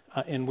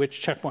in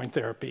which checkpoint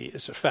therapy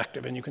is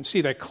effective. And you can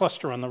see that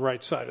cluster on the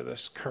right side of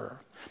this curve.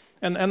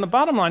 And the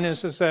bottom line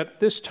is that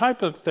this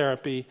type of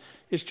therapy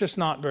is just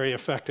not very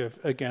effective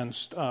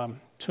against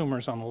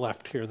tumors on the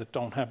left here that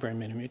don't have very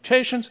many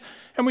mutations.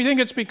 And we think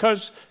it's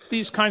because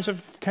these kinds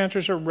of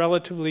cancers are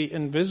relatively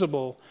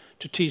invisible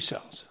to T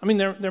cells. I mean,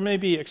 there may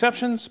be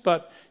exceptions,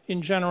 but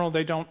in general,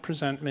 they don't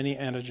present many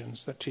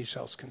antigens that T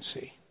cells can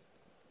see.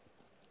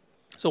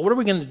 So what are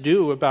we going to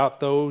do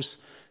about those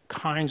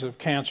kinds of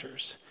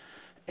cancers?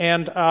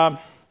 And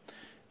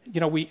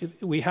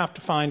we have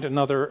to find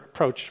another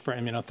approach for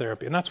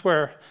immunotherapy, and that's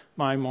where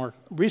my more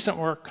recent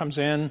work comes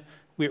in.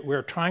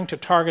 We're trying to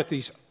target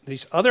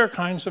these other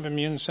kinds of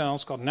immune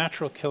cells called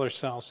natural killer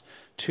cells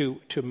to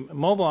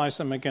mobilize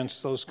them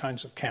against those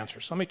kinds of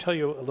cancers. Let me tell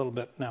you a little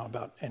bit now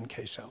about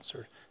NK cells,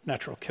 or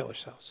natural killer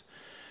cells.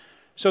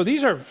 So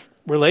these are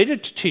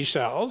related to T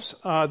cells.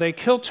 They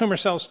kill tumor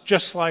cells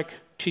just like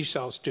T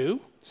cells do,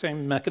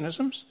 same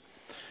mechanisms.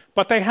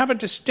 But they have a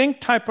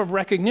distinct type of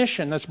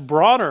recognition that's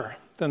broader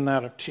than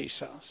that of T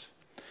cells.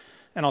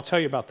 And I'll tell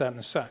you about that in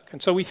a sec. And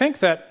so we think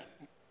that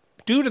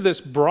due to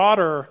this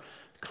broader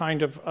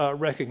kind of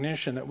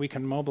recognition that we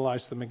can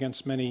mobilize them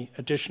against many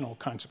additional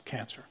kinds of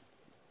cancer.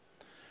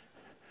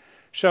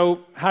 So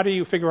how do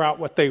you figure out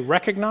what they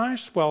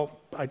recognize? Well,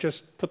 I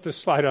just put this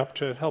slide up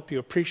to help you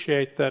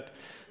appreciate that,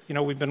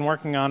 we've been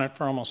working on it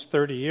for almost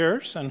 30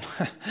 years, and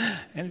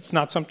and it's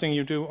not something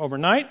you do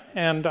overnight.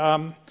 And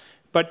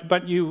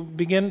but you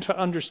begin to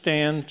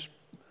understand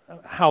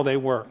how they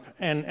work,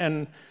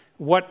 and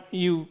what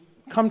you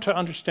come to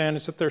understand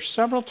is that there's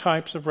several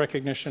types of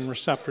recognition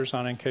receptors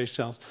on NK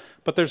cells,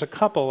 but there's a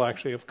couple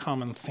actually of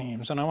common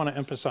themes, and I want to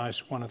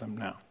emphasize one of them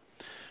now.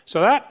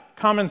 So that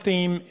common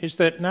theme is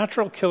that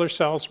natural killer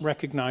cells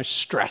recognize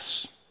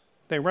stress.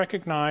 They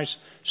recognize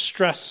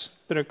stress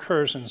that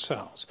occurs in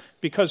cells,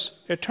 because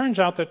it turns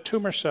out that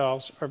tumor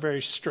cells are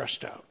very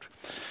stressed out.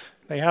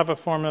 They have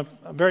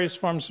various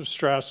forms of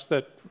stress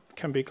that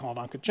can be called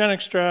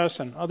oncogenic stress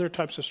and other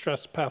types of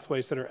stress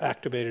pathways that are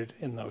activated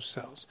in those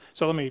cells.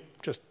 So let me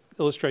just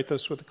illustrate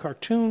this with a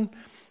cartoon.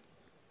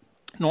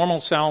 Normal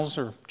cells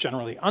are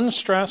generally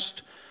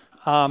unstressed,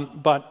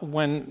 but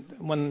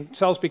when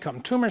cells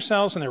become tumor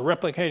cells and they're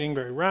replicating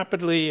very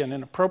rapidly and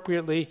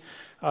inappropriately,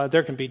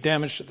 there can be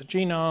damage to the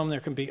genome, there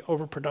can be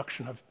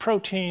overproduction of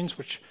proteins,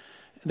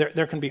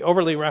 there can be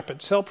overly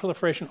rapid cell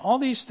proliferation. All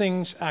these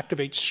things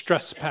activate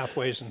stress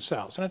pathways in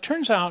cells. And it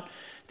turns out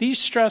these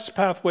stress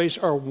pathways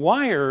are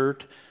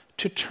wired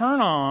to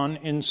turn on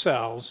in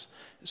cells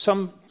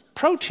some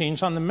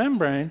proteins on the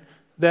membrane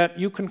that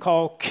you can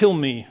call kill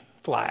me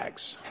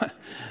flags.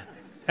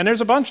 And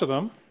there's a bunch of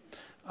them.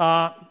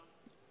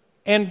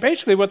 And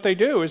basically what they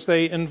do is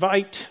they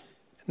invite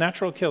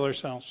natural killer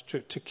cells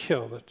to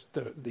kill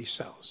these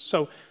cells.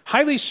 So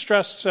highly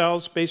stressed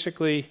cells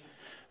basically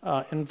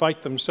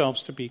invite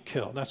themselves to be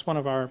killed. That's one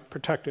of our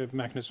protective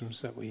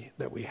mechanisms that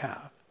we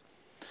have.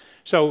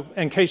 So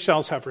NK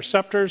cells have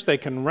receptors. They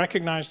can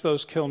recognize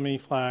those kill me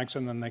flags,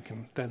 and then they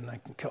can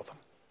kill them.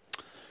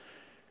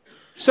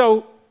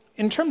 So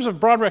in terms of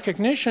broad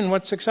recognition,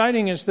 what's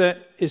exciting is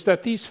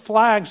that these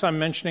flags I'm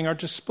mentioning are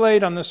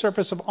displayed on the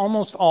surface of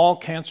almost all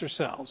cancer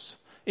cells,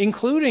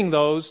 including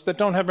those that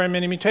don't have very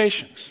many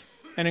mutations,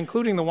 and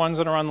including the ones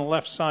that are on the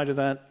left side of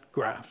that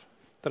graph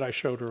that I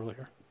showed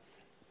earlier.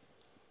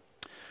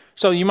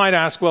 So you might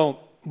ask,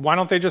 well, why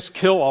don't they just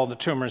kill all the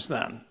tumors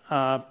then?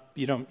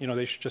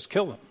 They should just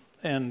kill them,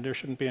 and there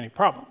shouldn't be any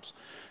problems.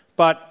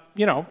 But,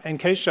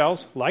 NK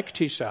cells, like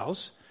T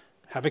cells,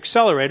 have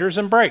accelerators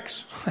and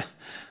brakes.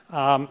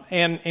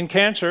 And in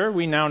cancer,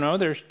 we now know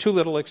there's too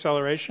little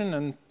acceleration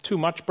and too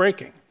much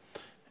braking.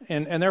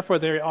 And therefore,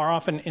 they are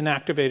often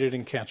inactivated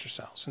in cancer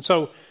cells. And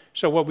so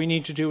what we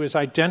need to do is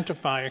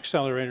identify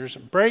accelerators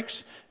and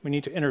brakes. We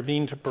need to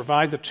intervene to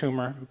provide the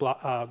tumor,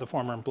 the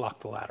former, and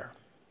block the latter.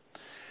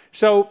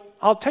 So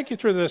I'll take you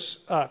through this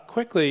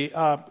quickly.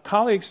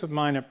 Colleagues of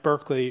mine at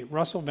Berkeley,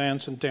 Russell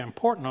Vance and Dan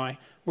Portnoy,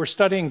 were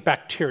studying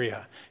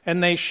bacteria.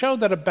 And they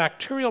showed that a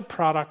bacterial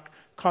product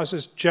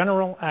causes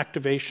general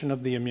activation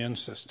of the immune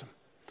system.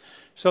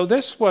 So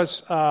this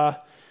was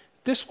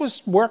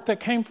work that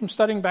came from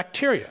studying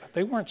bacteria.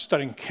 They weren't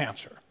studying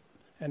cancer.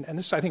 And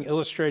this, I think,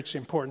 illustrates the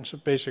importance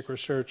of basic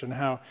research and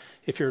how,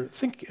 if you're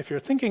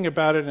thinking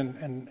about it,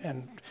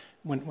 and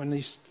when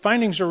these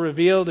findings are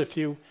revealed, if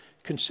you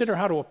consider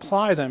how to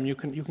apply them, you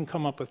can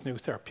come up with new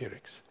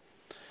therapeutics.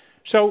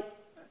 So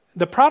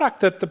the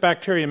product that the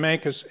bacteria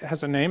make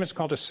has a name. It's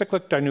called a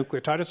cyclic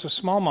dinucleotide. It's a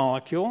small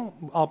molecule.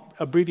 I'll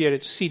abbreviate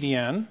it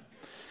CDN.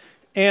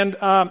 And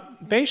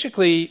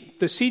basically,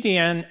 the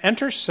CDN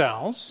enters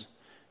cells.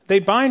 They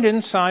bind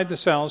inside the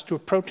cells to a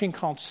protein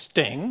called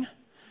STING,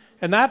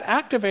 and that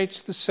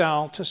activates the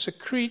cell to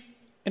secrete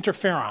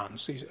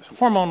interferons, these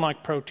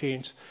hormone-like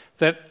proteins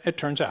that, it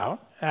turns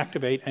out,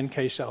 activate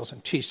NK cells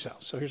and T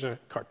cells. So here's a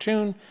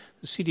cartoon.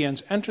 The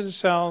CDNs enter the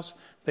cells.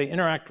 They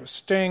interact with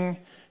STING.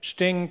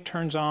 STING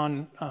turns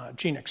on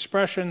gene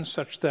expression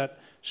such that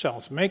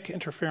cells make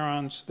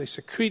interferons. They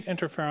secrete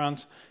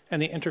interferons,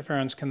 and the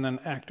interferons can then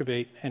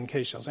activate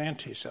NK cells and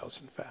T cells,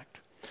 in fact.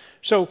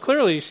 So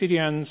clearly,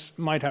 CDNs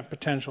might have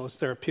potential as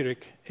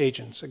therapeutic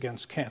agents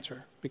against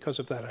cancer because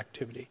of that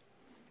activity.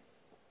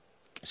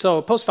 So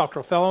a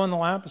postdoctoral fellow in the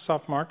lab,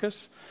 Asaf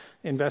Marcus,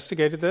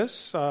 investigated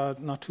this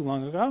not too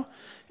long ago.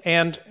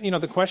 And,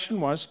 the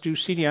question was, do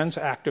CDNs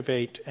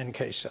activate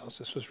NK cells?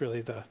 This was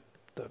really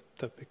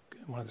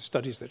one of the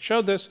studies that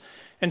showed this.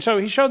 And so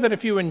he showed that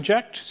if you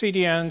inject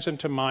CDNs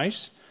into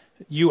mice,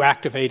 you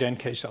activate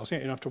NK cells. You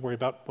don't have to worry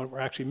about what we're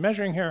actually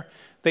measuring here.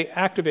 They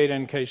activate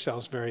NK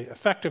cells very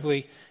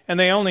effectively, and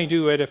they only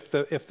do it if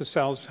the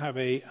cells have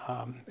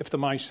if the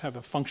mice have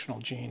a functional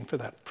gene for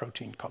that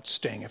protein called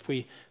STING. If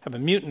we have a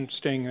mutant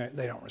STING,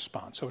 they don't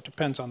respond. So it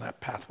depends on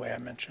that pathway I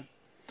mentioned.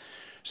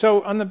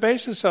 So on the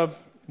basis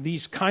of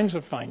these kinds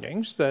of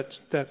findings, that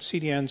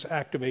CDNs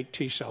activate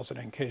T cells and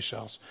NK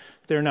cells,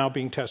 they're now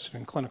being tested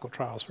in clinical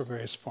trials for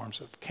various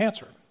forms of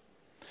cancer.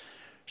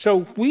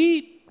 So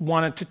we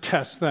wanted to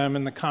test them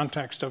in the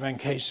context of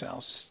NK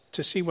cells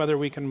to see whether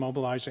we can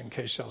mobilize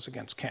NK cells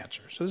against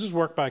cancer. So this is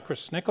work by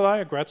Chris Nicolai,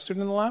 a grad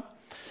student in the lab.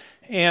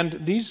 And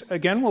these,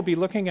 again, we'll be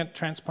looking at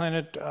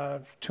transplanted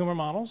tumor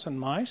models in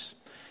mice.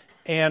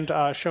 and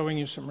showing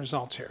you some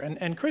results here.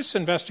 And Chris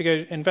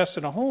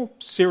invested a whole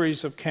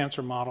series of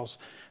cancer models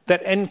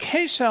that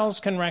NK cells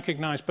can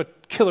recognize,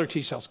 but killer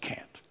T cells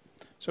can't.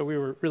 So we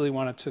really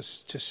wanted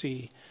to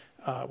see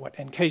what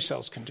NK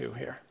cells can do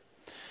here.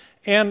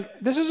 And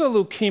this is a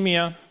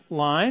leukemia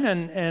line,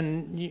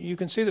 and you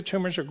can see the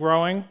tumors are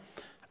growing.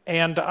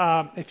 And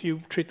if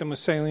you treat them with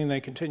saline,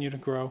 they continue to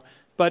grow.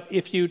 But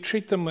if you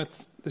treat them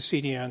with the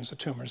CDNs, the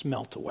tumors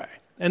melt away.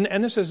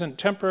 And this isn't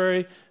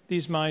temporary.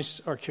 These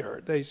mice are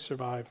cured. They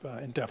survive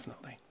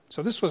indefinitely.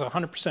 So this was a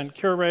 100%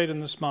 cure rate in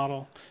this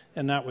model,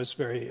 and that was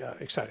very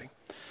exciting.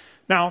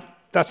 Now,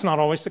 that's not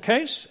always the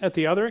case. At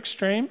the other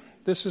extreme,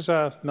 this is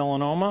a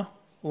melanoma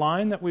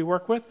line that we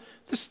work with.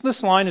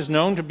 This line is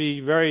known to be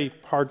very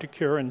hard to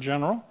cure in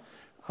general.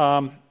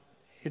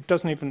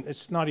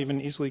 It's not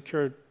even easily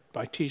cured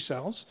by T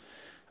cells.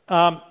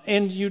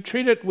 And you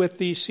treat it with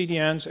the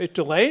CDNs. It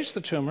delays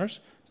the tumors,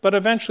 but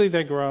eventually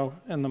they grow,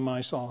 and the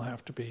mice all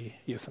have to be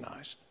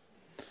euthanized.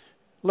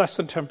 Less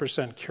than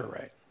 10% cure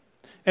rate.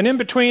 And in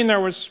between, there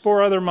was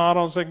 4 other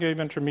models that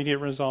gave intermediate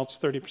results,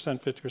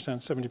 30%,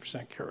 50%,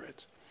 70% cure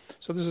rates.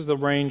 So this is the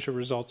range of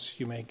results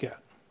you may get.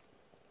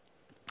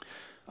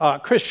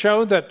 Chris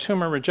showed that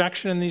tumor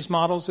rejection in these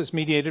models is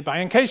mediated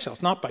by NK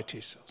cells, not by T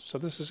cells. So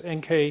this is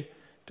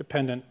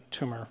NK-dependent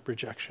tumor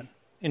rejection,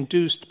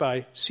 induced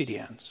by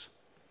CDNs.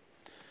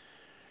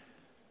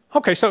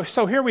 Okay,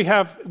 so here we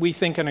have, we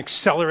think, an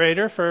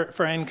accelerator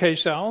for NK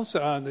cells,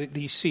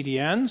 these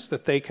CDNs,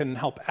 that they can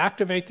help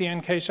activate the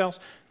NK cells.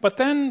 But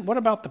then what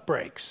about the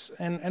brakes?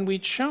 And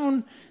we'd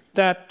shown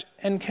that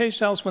NK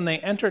cells, when they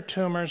enter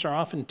tumors, are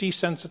often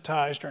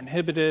desensitized or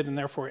inhibited and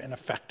therefore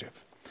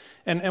ineffective.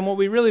 And what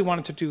we really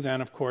wanted to do then,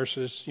 of course,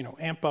 is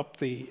amp up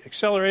the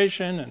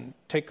acceleration and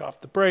take off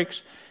the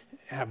brakes,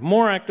 have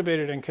more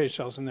activated NK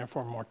cells and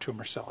therefore more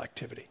tumor cell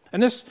activity.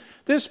 And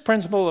this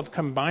principle of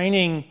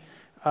combining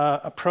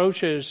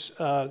approaches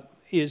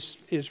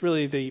is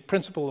really the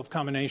principle of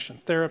combination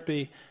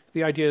therapy.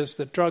 The idea is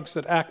that drugs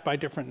that act by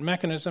different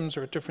mechanisms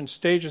or at different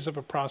stages of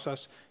a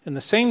process in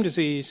the same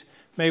disease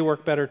may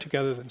work better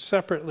together than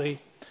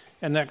separately,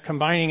 and that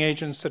combining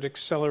agents that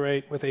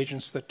accelerate with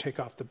agents that take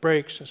off the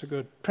brakes is a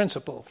good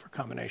principle for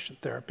combination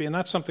therapy, and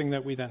that's something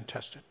that we then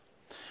tested.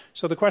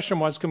 So the question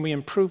was, can we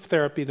improve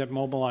therapy that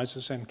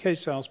mobilizes NK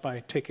cells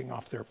by taking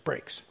off their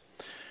brakes?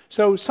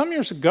 So some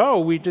years ago,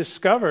 we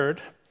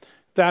discovered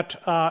that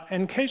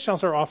NK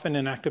cells are often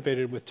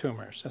inactivated with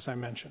tumors, as I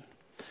mentioned.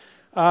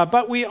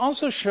 But we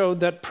also showed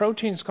that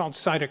proteins called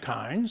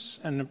cytokines,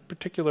 and in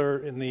particular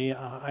in the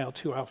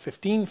IL-2,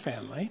 IL-15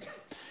 family,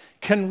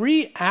 can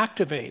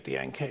reactivate the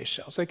NK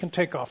cells. They can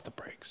take off the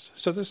brakes.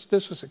 So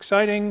this was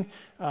exciting.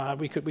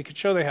 We could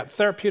show they had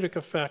therapeutic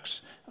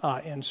effects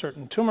in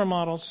certain tumor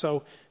models.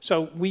 So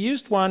we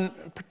used one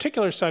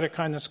particular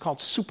cytokine that's called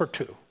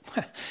Super2.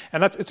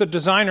 And it's a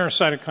designer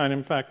cytokine,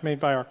 in fact, made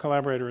by our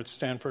collaborator at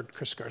Stanford,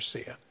 Chris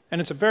Garcia. And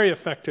it's a very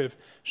effective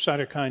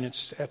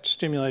cytokine at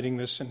stimulating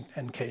this in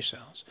NK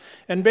cells.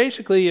 And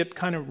basically, it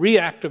kind of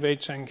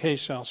reactivates NK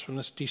cells from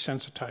this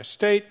desensitized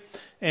state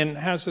and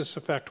has this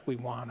effect we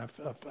want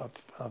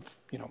of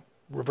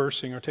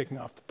reversing or taking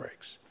off the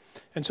brakes.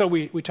 And so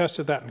we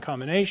tested that in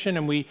combination,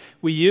 and we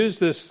used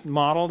this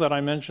model that I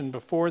mentioned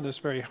before, this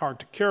very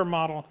hard-to-cure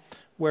model,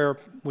 where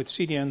with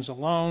CDNs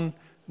alone,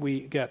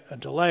 we get a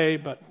delay,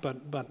 but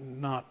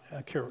not a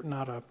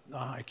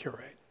high cure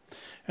rate.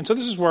 And so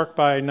this is work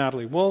by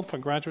Natalie Wolf, a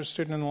graduate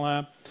student in the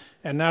lab.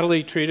 And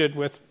Natalie treated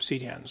with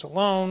CDNs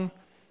alone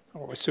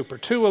or with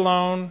Super2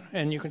 alone.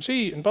 And you can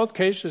see in both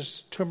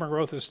cases, tumor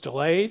growth is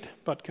delayed,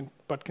 but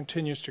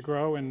continues to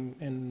grow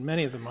in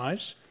many of the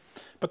mice.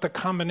 But the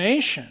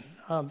combination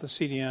of the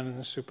CDN and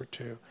the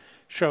Super2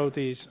 show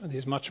these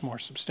much more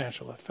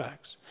substantial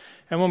effects.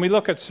 And when we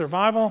look at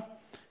survival,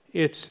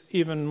 it's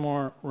even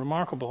more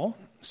remarkable.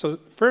 So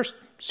first,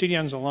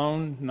 CDNs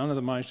alone, none of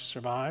the mice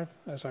survive,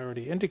 as I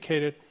already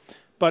indicated.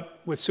 But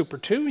with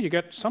Super2, you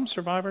get some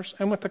survivors.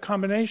 And with the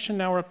combination,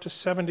 now we're up to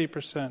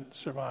 70%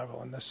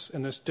 survival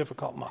in this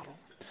difficult model.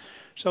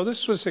 So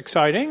this was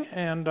exciting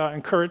and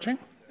encouraging.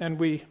 And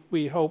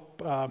we hope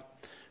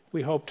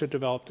to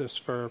develop this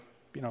for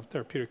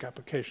therapeutic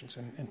applications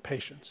in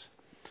patients.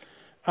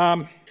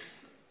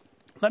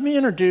 Let me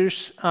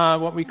introduce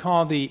what we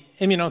call the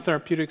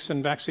Immunotherapeutics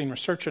and Vaccine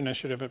Research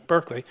Initiative at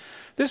Berkeley.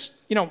 This,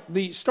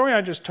 the story I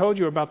just told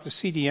you about the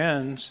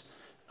CDNs,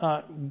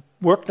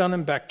 work done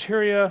in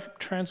bacteria,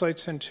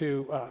 translates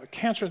into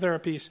cancer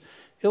therapies,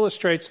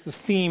 illustrates the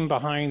theme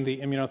behind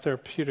the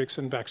Immunotherapeutics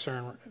and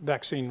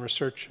Vaccine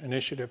Research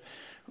Initiative.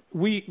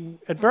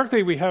 At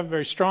Berkeley, we have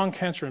very strong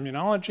cancer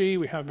immunology.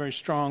 We have very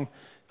strong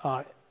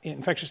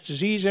infectious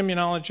disease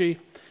immunology.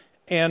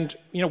 And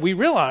we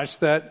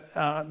realized that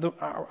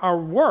our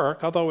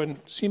work, although in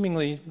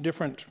seemingly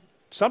different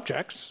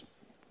subjects,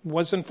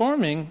 was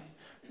informing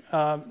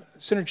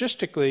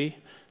synergistically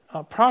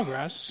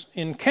progress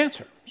in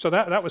cancer. So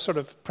that was sort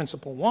of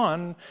principle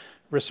one.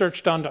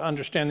 Research done to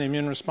understand the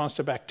immune response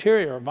to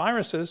bacteria or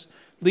viruses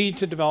lead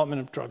to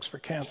development of drugs for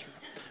cancer.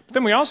 But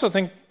then we also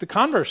think the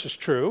converse is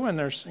true, and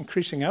there's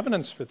increasing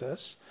evidence for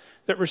this,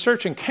 that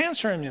research in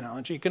cancer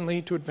immunology can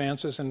lead to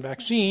advances in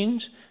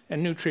vaccines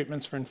and new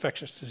treatments for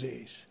infectious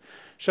disease.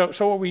 So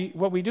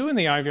what we do in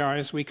the IVR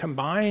is we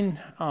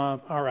combine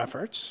our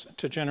efforts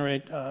to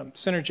generate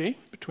synergy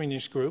between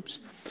these groups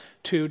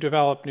to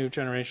develop new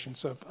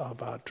generations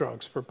of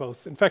drugs for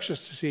both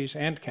infectious disease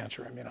and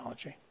cancer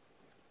immunology.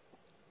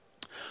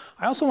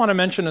 I also want to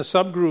mention a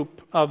subgroup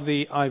of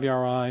the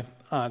IVRI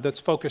that's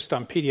focused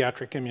on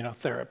pediatric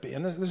immunotherapy.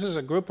 And this is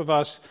a group of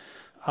us,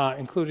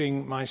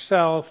 including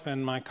myself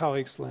and my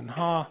colleagues Lynn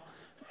Ha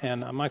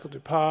and Michael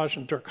Dupage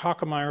and Dirk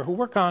Hockemeyer, who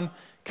work on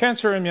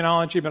cancer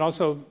immunology, but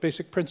also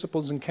basic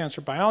principles in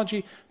cancer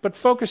biology, but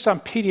focused on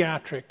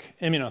pediatric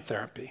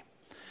immunotherapy.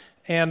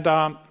 And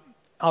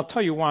I'll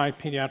tell you why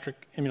pediatric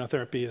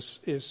immunotherapy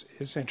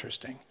is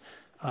interesting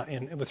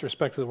with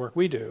respect to the work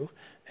we do.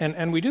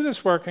 And we do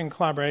this work in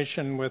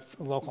collaboration with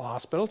a local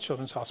hospital,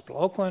 Children's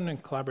Hospital Oakland, in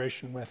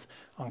collaboration with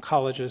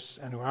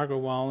oncologists Anu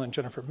Agarwal and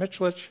Jennifer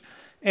Michlich,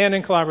 and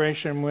in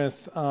collaboration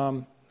with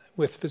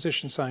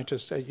physician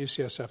scientists at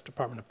UCSF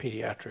Department of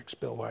Pediatrics,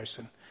 Bill Weiss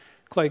and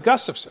Clay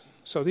Gustafson.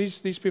 So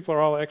these people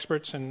are all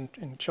experts in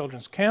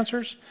children's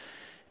cancers.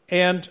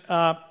 And,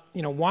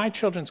 why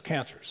children's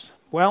cancers?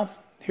 Well,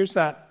 here's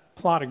that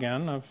plot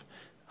again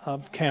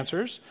of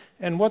cancers.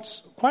 And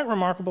what's quite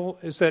remarkable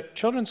is that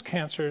children's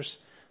cancers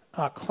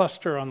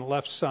cluster on the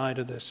left side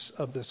of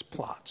this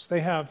plot.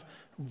 They have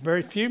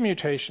very few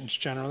mutations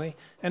generally,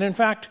 and in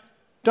fact,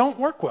 don't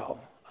work well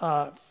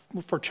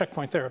for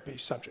checkpoint therapy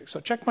subjects. So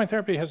checkpoint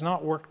therapy has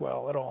not worked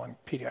well at all in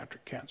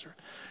pediatric cancer.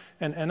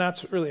 And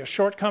that's really a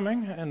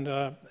shortcoming, and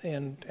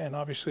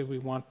obviously we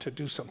want to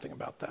do something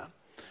about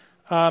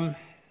that.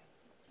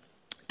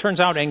 Turns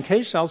out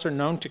NK cells are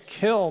known to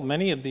kill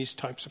many of these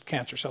types of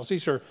cancer cells.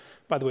 These are,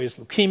 by the way, is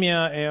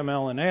leukemia,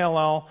 AML, and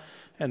ALL,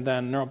 and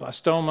then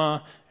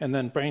neuroblastoma, and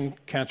then brain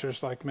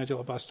cancers like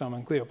medulloblastoma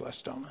and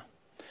glioblastoma.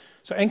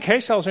 So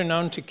NK cells are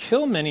known to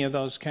kill many of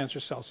those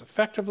cancer cells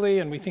effectively,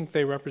 and we think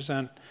they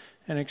represent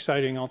an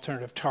exciting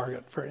alternative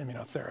target for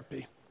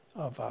immunotherapy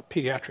of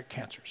pediatric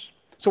cancers.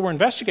 So we're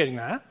investigating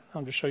that.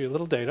 I'll just show you a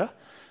little data.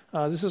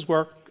 This is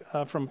work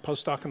from a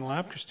postdoc in the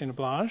lab, Christina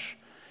Blage.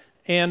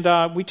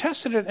 And we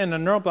tested it in a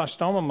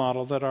neuroblastoma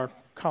model that our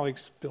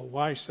colleagues Bill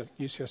Weiss at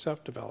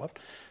UCSF developed.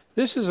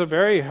 This is a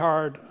very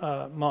hard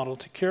model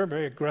to cure,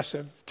 very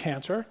aggressive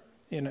cancer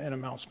in a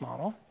mouse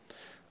model.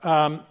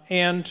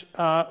 And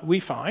we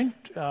find,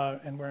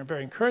 and we're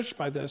very encouraged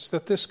by this,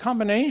 that this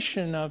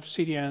combination of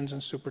CDNs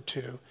and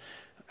Super2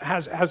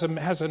 has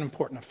an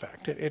important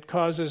effect. It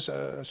causes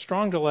a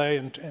strong delay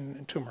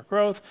in tumor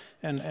growth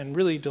and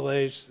really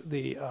delays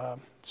the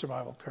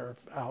survival curve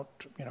out,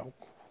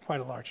 quite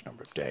a large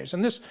number of days.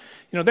 And this,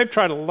 they've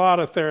tried a lot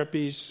of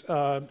therapies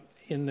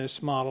in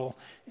this model,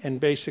 and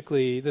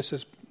basically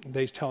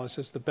they tell us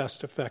is the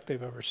best effect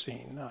they've ever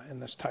seen in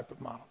this type of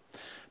model.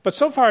 But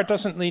so far it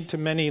doesn't lead to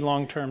many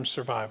long-term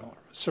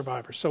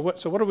survivors. So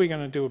what are we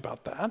going to do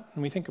about that?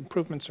 And we think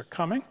improvements are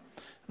coming.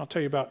 And I'll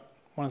tell you about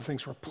one of the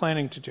things we're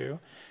planning to do.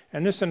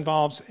 And this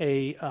involves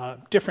a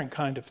different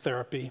kind of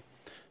therapy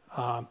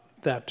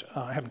that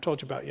I haven't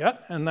told you about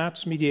yet, and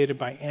that's mediated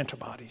by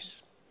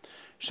antibodies.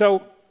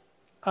 So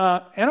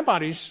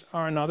antibodies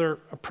are another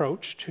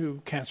approach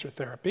to cancer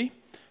therapy,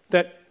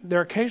 that there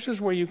are cases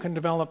where you can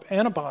develop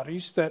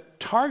antibodies that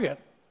target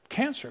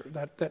cancer,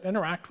 that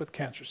interact with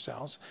cancer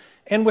cells,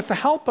 and with the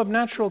help of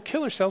natural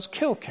killer cells,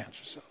 kill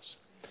cancer cells.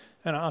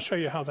 And I'll show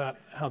you how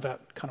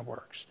that kind of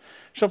works.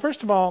 So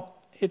first of all,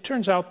 it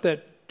turns out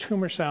that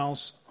tumor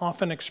cells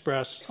often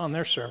express on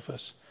their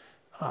surface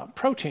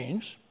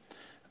proteins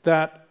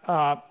that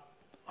are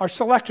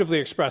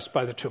selectively expressed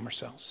by the tumor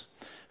cells.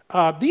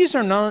 These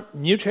are not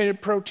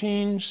mutated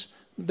proteins,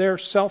 they're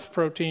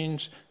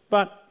self-proteins,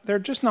 but they're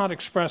just not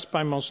expressed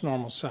by most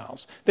normal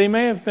cells. They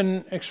may have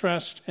been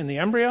expressed in the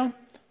embryo,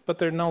 but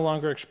they're no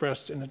longer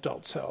expressed in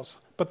adult cells.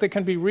 But they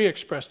can be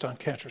re-expressed on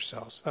cancer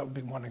cells. That would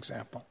be one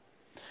example.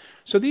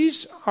 So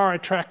these are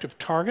attractive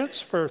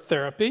targets for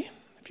therapy,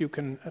 if you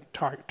can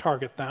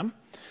target them.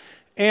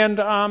 And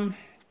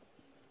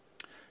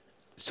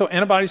so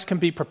antibodies can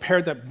be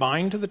prepared that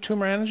bind to the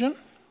tumor antigen,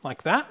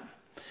 like that.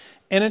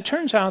 And it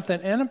turns out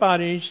that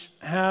antibodies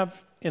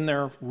have in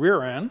their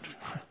rear end,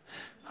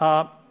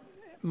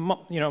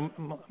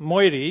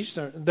 moieties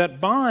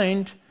that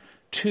bind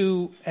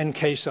to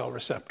NK cell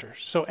receptors.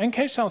 So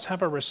NK cells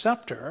have a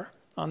receptor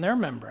on their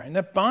membrane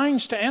that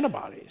binds to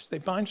antibodies. They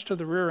bind to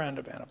the rear end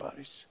of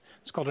antibodies.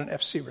 It's called an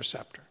FC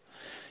receptor.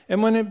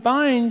 And when it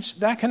binds,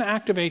 that can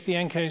activate the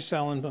NK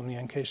cell, and boom,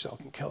 the NK cell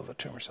can kill the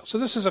tumor cell. So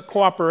this is a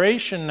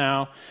cooperation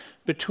now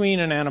between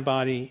an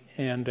antibody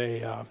and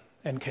a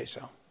NK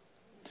cell.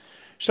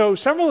 So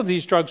several of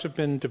these drugs have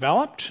been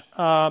developed.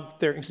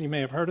 You may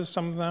have heard of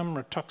some of them: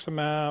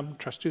 rituximab,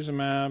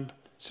 trastuzumab,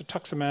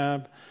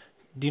 cetuximab,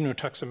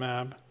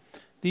 dinutuximab.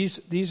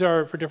 These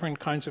are for different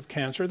kinds of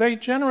cancer. They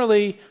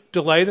generally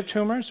delay the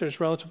tumors. There's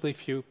relatively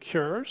few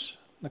cures.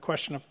 The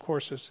question, of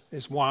course,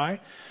 is why.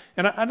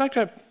 And I'd like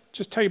to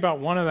just tell you about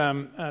one of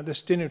them,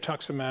 this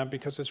dinutuximab,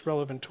 because it's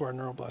relevant to our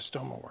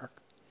neuroblastoma work.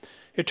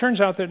 It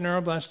turns out that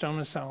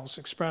neuroblastoma cells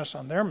express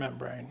on their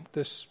membrane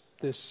this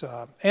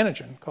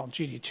antigen called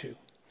GD2.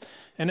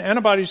 And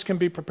antibodies can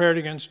be prepared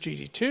against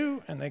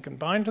GD2, and they can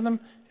bind to them,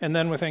 and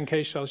then with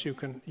NK cells you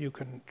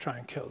can try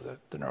and kill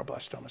the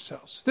neuroblastoma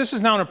cells. This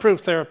is now an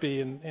approved therapy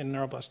in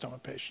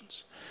neuroblastoma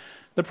patients.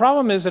 The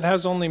problem is it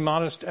has only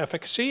modest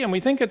efficacy, and we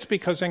think it's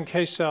because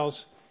NK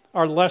cells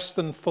are less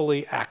than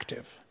fully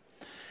active.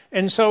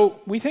 And so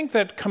we think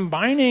that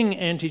combining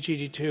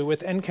anti-GD2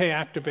 with NK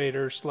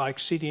activators like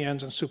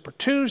CDNs and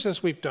Super2s,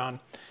 as we've done,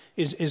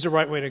 is the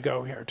right way to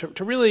go here,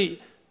 to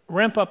really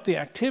ramp up the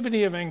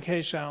activity of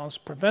NK cells,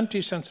 prevent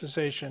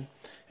desensitization,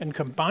 and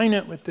combine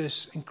it with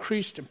this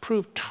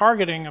improved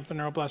targeting of the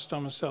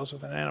neuroblastoma cells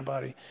with an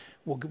antibody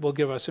will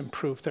give us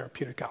improved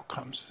therapeutic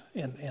outcomes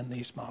in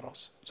these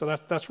models. So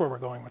that's where we're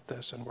going with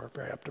this, and we're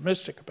very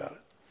optimistic about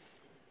it.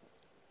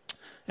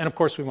 And of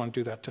course, we want to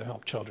do that to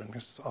help children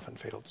because it's often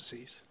fatal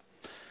disease.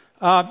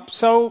 I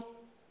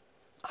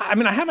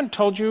haven't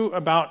told you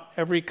about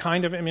every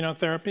kind of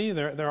immunotherapy.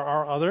 There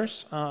are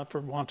others for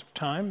want of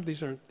time.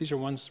 These are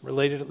ones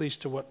related at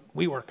least to what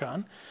we work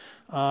on.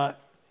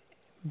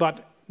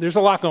 But there's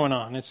a lot going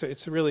on.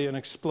 It's really an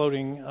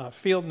exploding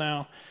field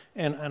now,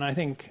 and I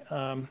think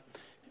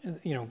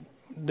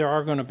there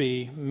are going to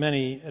be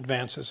many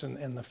advances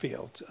in the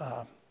field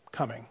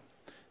coming.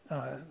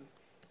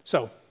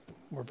 So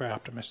we're very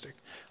optimistic.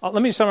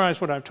 Let me summarize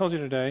what I've told you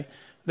today.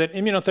 That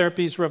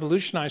immunotherapies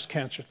revolutionized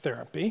cancer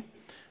therapy,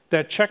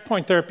 that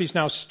checkpoint therapy is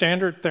now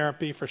standard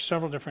therapy for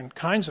several different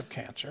kinds of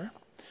cancer,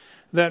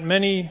 that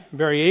many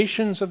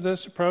variations of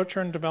this approach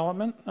are in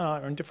development,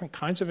 or different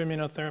kinds of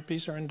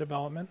immunotherapies are in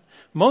development.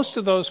 Most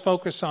of those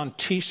focus on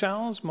T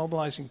cells,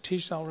 mobilizing T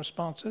cell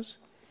responses.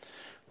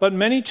 But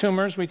many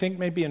tumors we think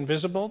may be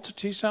invisible to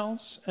T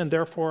cells, and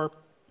therefore,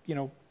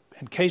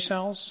 NK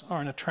cells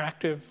are an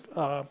attractive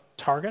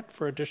target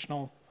for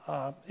additional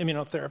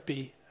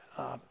immunotherapy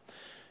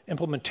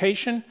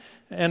implementation,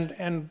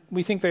 and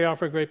we think they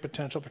offer great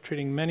potential for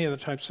treating many of the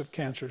types of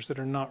cancers that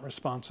are not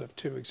responsive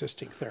to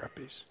existing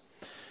therapies.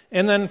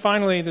 And then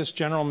finally, this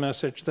general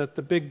message that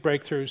the big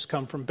breakthroughs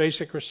come from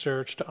basic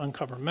research to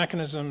uncover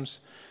mechanisms,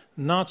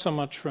 not so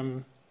much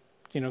from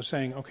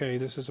saying, okay,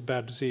 this is a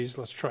bad disease,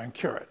 let's try and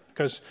cure it.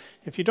 Because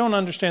if you don't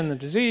understand the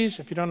disease,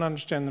 if you don't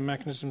understand the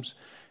mechanisms,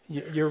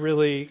 you're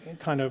really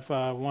kind of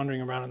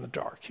wandering around in the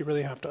dark. You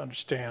really have to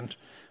understand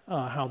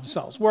how the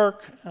cells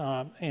work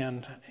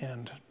and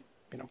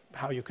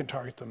how you can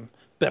target them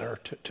better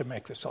to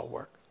make this all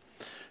work.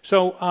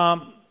 So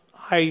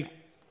I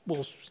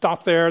will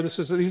stop there.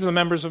 These are the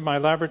members of my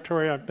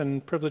laboratory. I've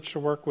been privileged to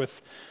work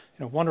with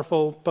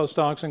wonderful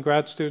postdocs and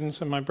grad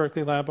students in my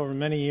Berkeley lab over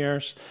many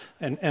years,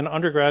 and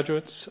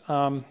undergraduates.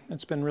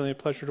 It's been really a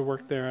pleasure to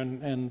work there,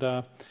 and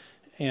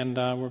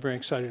we're very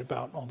excited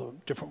about all the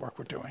different work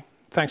we're doing.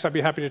 Thanks. I'd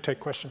be happy to take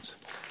questions.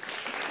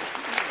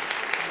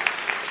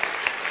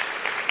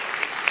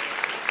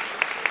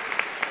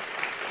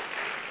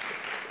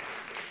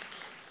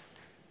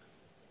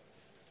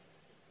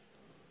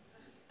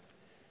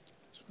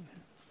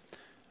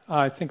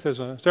 I think is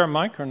there a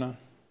mic or not?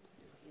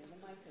 Yeah, the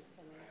mic is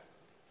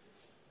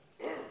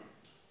coming.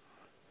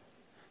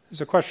 There's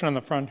a question on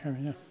the front here,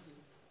 yeah.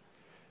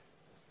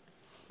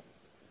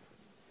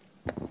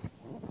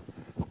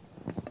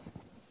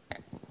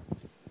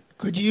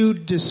 Could you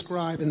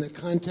describe, in the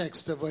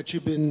context of what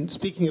you've been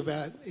speaking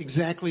about,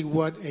 exactly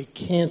what a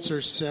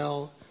cancer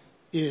cell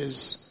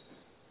is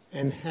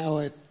and how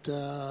it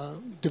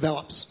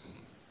develops?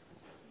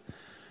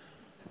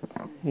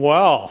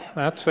 Well,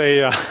 that's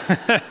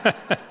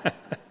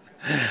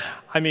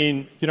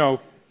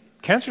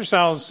cancer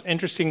cells,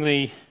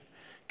 interestingly,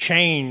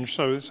 change.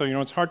 So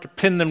it's hard to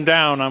pin them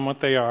down on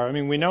what they are.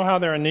 We know how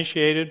they're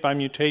initiated by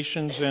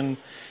mutations in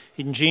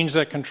genes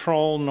that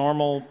control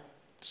normal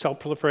cell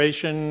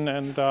proliferation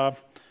and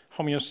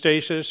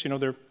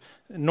homeostasis.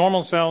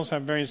 Normal cells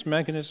have various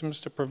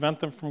mechanisms to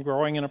prevent them from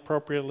growing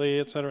inappropriately,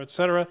 et cetera, et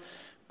cetera.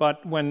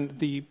 But when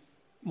the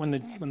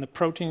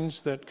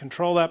proteins that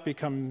control that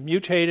become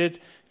mutated,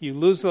 you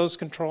lose those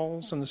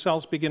controls and the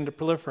cells begin to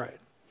proliferate.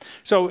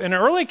 So an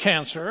early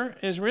cancer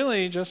is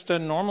really just a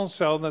normal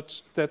cell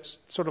that's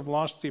sort of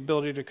lost the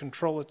ability to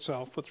control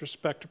itself with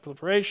respect to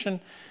proliferation,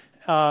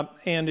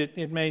 and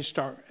it may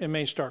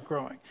start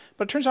growing.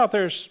 But it turns out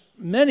there's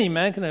many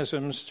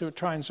mechanisms to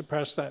try and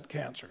suppress that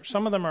cancer.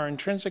 Some of them are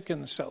intrinsic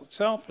in the cell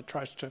itself. It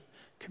tries to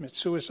commit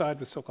suicide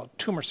with so-called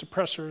tumor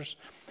suppressors.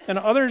 And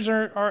others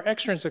are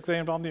extrinsic. They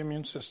involve the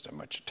immune system,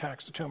 which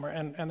attacks the tumor,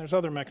 and there's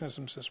other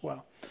mechanisms as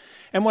well.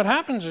 And what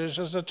happens is,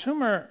 as a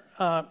tumor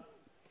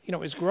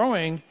is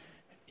growing,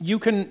 you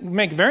can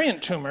make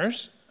variant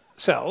tumors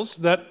cells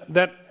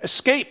that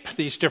escape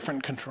these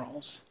different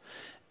controls,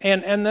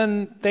 and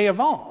then they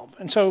evolve.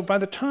 And so by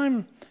the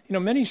time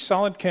many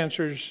solid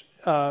cancers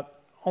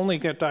only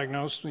get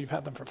diagnosed when you've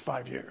had them for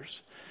 5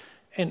 years,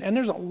 and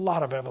there's a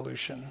lot of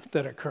evolution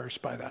that occurs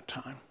by that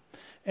time.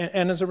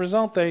 And as a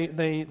result,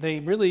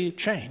 they really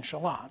change a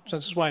lot. So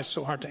this is why it's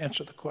so hard to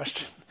answer the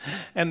question.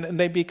 And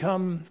they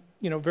become,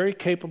 very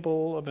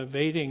capable of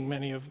evading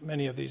many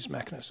of these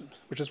mechanisms,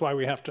 which is why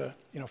we have to,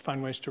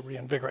 find ways to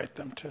reinvigorate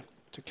them to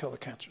kill the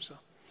cancer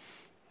cell.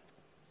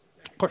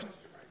 Of course.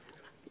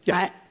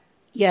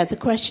 Yeah. The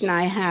question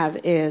I have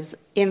is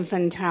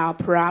infantile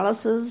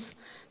paralysis,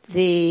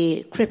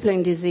 the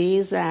crippling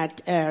disease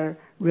that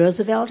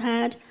Roosevelt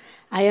had.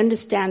 I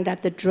understand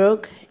that the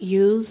drug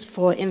used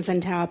for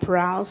infantile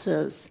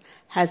paralysis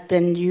has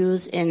been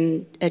used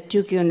at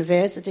Duke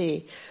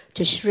University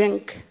to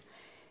shrink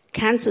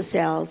cancer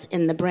cells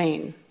in the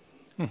brain.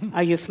 Mm-hmm.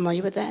 Are you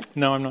familiar with that?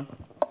 No, I'm not.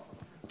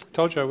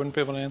 Told you I wouldn't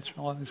be able to answer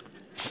all of these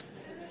questions.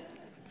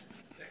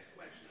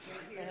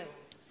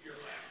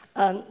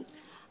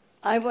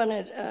 I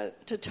wanted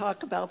to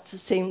talk about the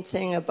same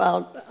thing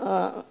about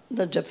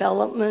the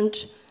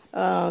development,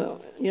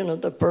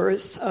 the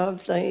birth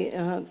of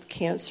the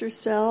cancer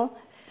cell.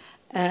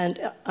 And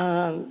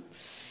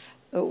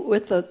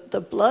with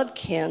the blood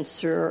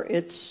cancer,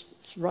 it's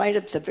right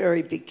at the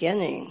very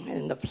beginning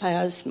in the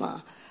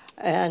plasma.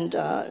 And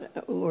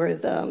where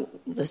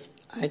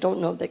I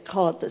don't know if they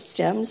call it the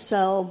stem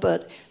cell,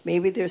 but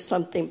maybe there's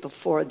something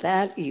before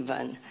that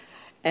even.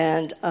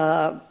 And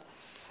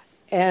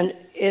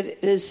it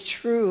is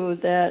true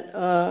that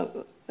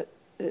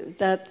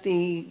that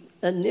the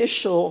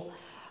initial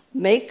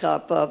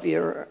makeup of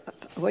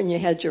when you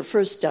had your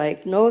first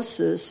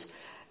diagnosis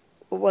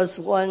was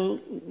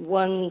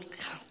one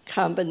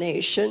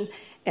combination,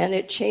 and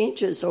it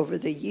changes over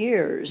the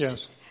years.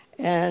 Yes.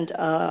 And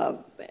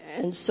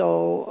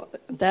so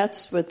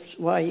that's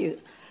why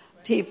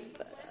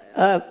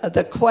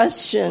the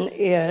question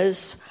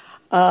is.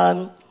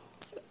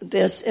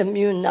 This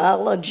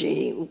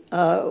immunology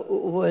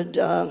would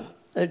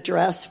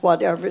address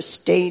whatever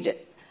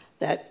state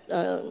that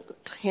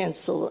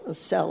cancer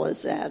cell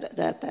is at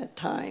that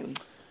time.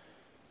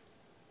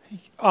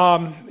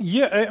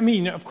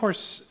 Of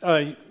course,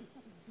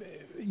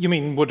 you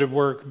mean would it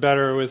work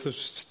better with at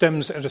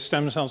a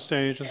stem cell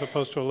stage as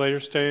opposed to a later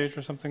stage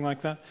or something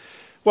like that?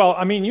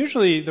 Well,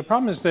 usually the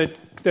problem is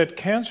that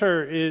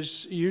cancer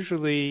is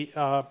usually,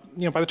 by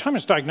the time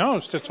it's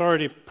diagnosed, it's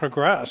already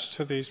progressed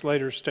to these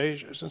later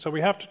stages, and so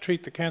we have to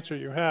treat the cancer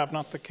you have,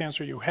 not the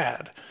cancer you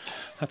had.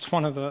 That's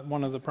one of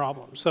the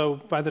problems. So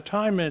by the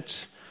time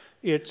it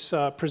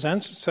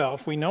presents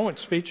itself, we know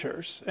its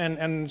features,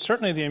 and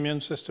certainly the immune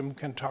system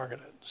can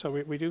target it. So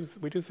we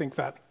do think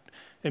that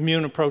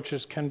immune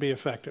approaches can be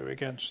effective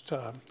against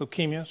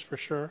leukemias for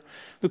sure.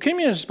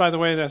 Leukemias, by the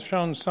way, that's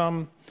shown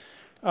some.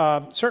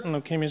 Certain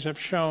leukemias have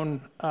shown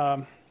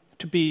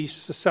to be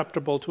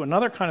susceptible to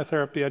another kind of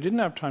therapy I didn't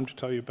have time to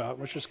tell you about,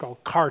 which is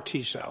called CAR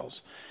T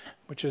cells,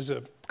 which is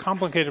a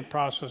complicated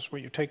process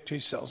where you take T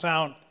cells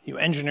out, you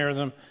engineer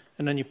them,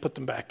 and then you put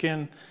them back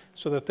in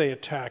so that they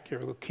attack your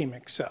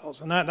leukemic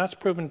cells. And that's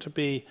proven to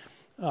be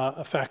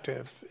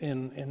effective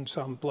in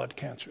some blood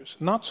cancers.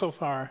 Not so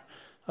far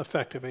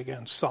effective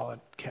against solid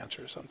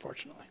cancers,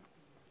 unfortunately.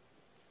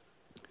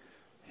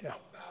 Yeah.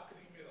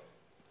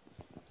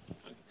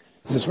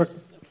 Does this work?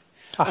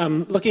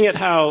 Looking at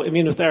how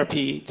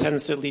immunotherapy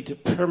tends to lead to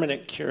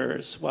permanent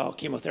cures while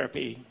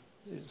chemotherapy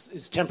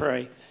is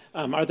temporary,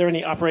 are there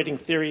any operating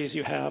theories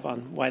you have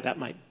on why that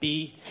might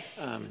be?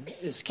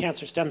 Is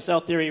cancer stem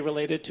cell theory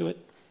related to it?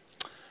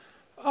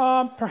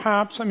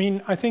 Perhaps.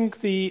 I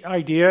think the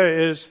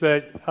idea is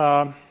that,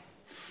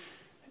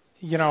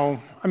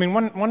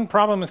 one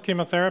problem with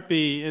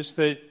chemotherapy is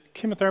that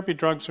chemotherapy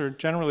drugs are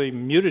generally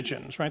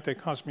mutagens, right? They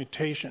cause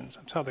mutations.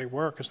 That's how they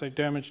work, is they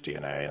damage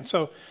DNA. And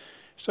so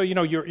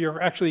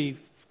you're actually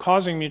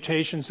causing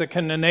mutations that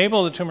can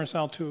enable the tumor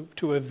cell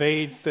to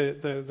evade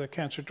the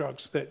cancer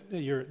drugs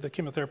the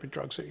chemotherapy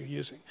drugs that you're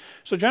using.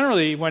 So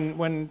generally,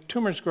 when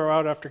tumors grow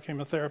out after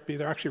chemotherapy,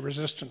 they're actually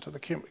resistant to the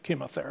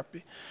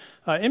chemotherapy.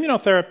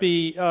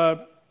 Immunotherapy,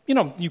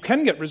 you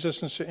can get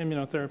resistance to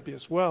immunotherapy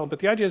as well, but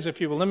the idea is if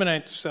you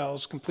eliminate the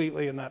cells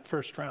completely in that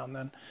first round,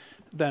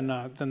 then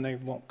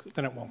it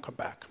won't come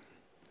back.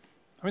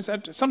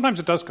 Sometimes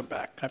it does come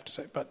back, I have to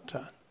say, but.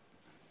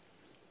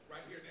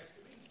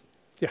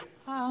 Yeah.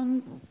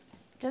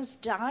 Does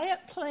diet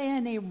play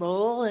any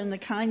role in the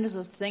kinds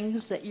of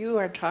things that you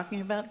are talking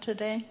about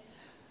today?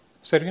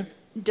 Say it again?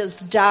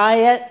 Does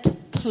diet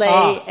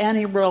play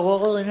any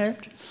role in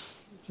it?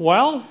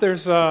 Well,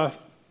 there's a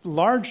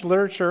large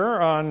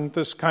literature on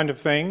this kind of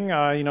thing,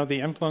 the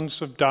influence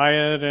of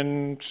diet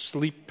and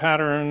sleep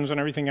patterns and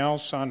everything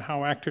else on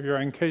how active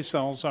your NK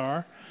cells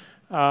are.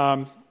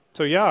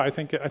 So yeah, I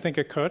think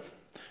it could.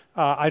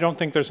 I don't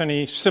think there's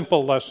any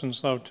simple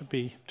lessons, though, to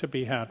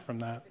be had from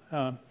that.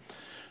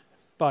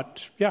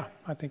 But yeah,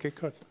 I think it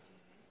could.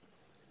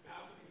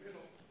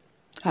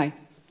 Hi.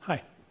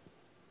 Hi.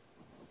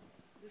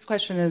 This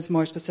question is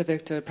more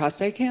specific to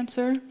prostate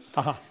cancer.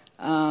 Uh-huh.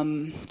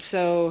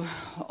 So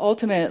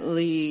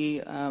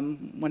ultimately,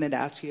 wanted to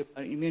ask you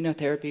about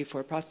immunotherapy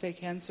for prostate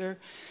cancer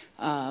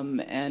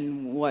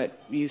and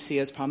what you see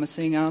as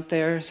promising out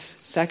there.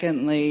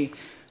 Secondly,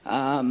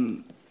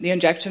 the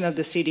injection of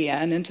the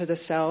CDN into the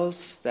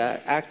cells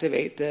that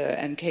activate the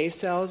NK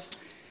cells,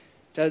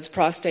 does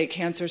prostate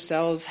cancer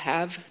cells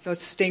have those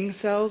sting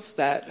cells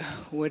that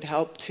would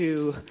help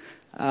to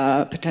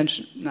not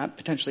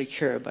potentially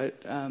cure,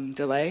 but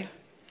delay?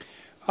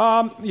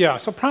 Yeah,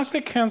 so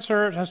prostate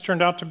cancer has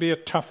turned out to be a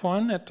tough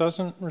one. It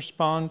doesn't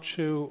respond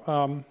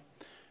to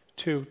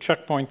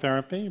checkpoint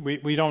therapy.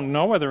 We don't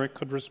know whether it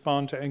could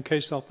respond to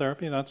NK cell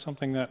therapy. That's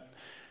something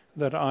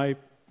that I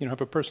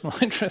have a personal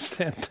interest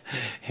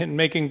in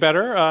making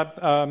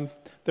better.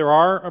 There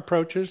are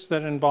approaches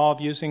that involve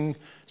using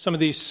some of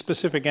these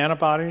specific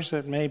antibodies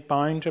that may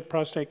bind to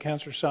prostate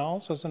cancer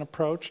cells as an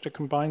approach to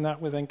combine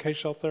that with NK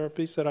cell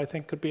therapies that I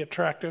think could be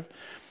attractive.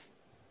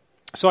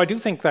 So I do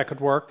think that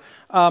could work.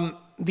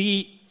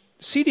 The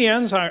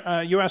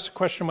CDNs, you asked a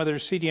question whether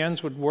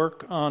CDNs would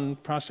work on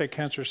prostate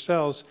cancer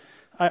cells.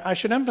 I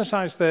should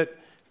emphasize that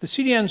the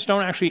CDNs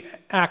don't actually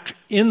act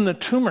in the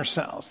tumor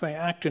cells. They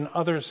act in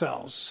other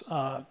cells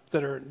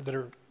that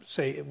are,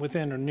 say,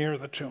 within or near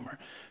the tumor.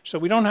 So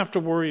we don't have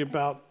to worry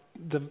about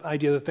the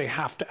idea that they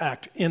have to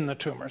act in the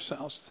tumor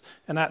cells.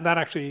 And that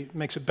actually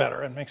makes it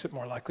better and makes it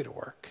more likely to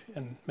work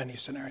in many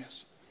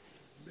scenarios.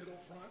 Middle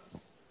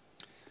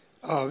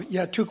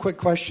front. Two quick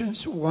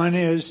questions. One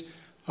is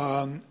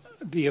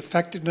the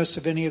effectiveness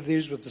of any of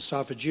these with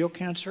esophageal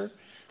cancer.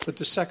 But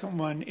the second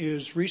one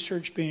is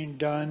research being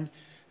done.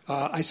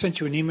 I sent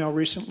you an email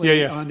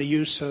recently on the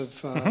use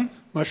of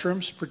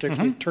mushrooms,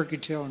 particularly turkey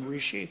tail and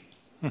reishi.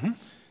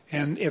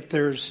 And if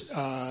there's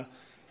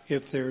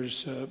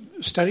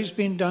studies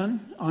being done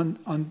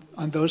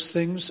on those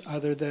things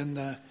other than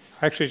the...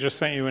 I actually just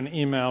sent you an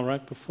email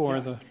right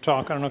before the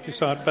talk. I don't know if you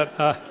saw it, but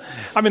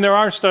there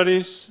are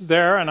studies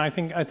there, and I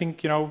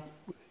think there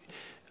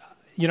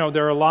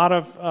are a lot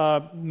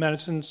of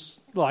medicines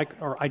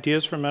or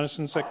ideas for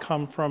medicines that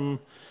come from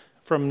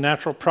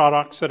natural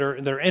products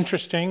they're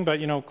interesting, but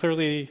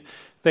clearly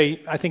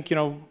I'm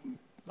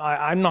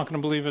not going to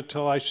believe it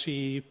till I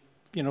see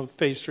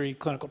phase 3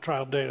 clinical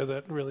trial data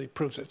that really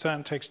proves it. And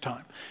it takes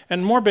time,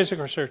 and more basic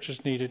research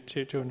is needed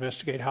to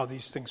investigate how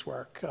these things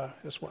work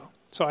as well.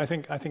 So I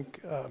think I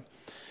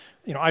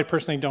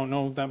personally don't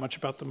know that much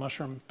about the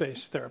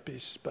mushroom-based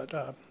therapies, but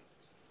I'm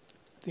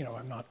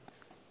not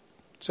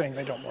saying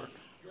they don't work.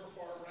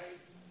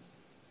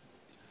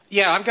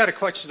 Yeah, I've got a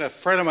question. A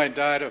friend of mine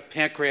died of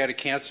pancreatic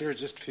cancer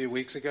just a few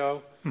weeks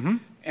ago,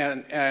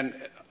 and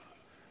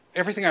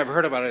everything I've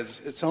heard about it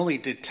is it's only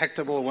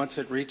detectable once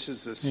it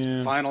reaches this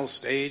final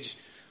stage.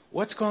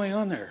 What's going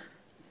on there?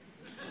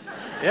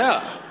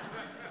 Yeah.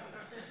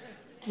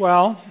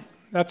 Well,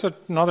 that's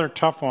another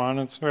tough one.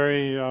 It's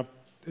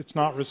it's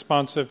not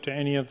responsive to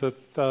any of the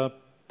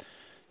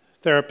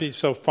therapies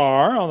so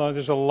far, although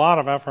there's a lot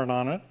of effort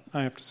on it,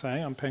 I have to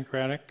say, on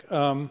pancreatic.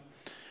 I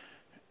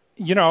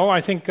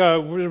think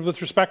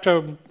with respect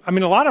to, a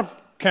lot of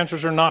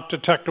cancers are not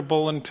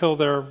detectable until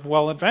they're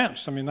well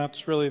advanced.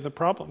 That's really the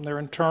problem. They're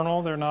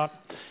internal. They're not,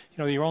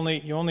 you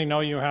only know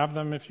you have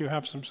them if you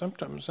have some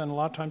symptoms. And a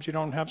lot of times you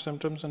don't have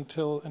symptoms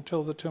until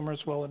the tumor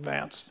is well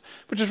advanced,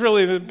 which is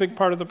really the big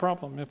part of the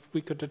problem. If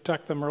we could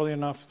detect them early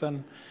enough,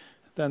 then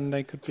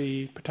they could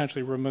be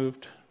potentially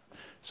removed.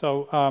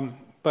 So,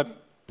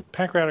 but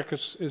pancreatic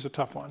is a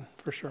tough one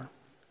for sure.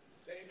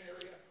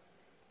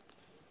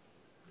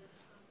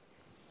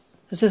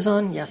 Is this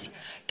on? Yes.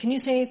 Can you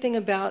say anything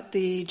about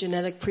the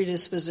genetic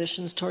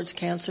predispositions towards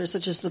cancer,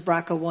 such as the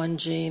BRCA1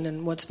 gene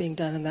and what's being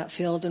done in that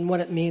field, and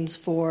what it means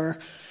for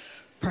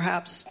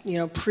perhaps,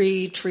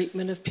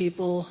 pre-treatment of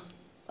people,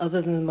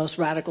 other than the most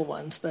radical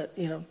ones, but,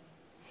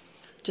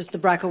 just the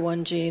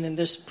BRCA1 gene and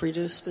just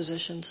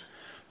predispositions?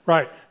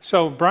 Right.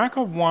 So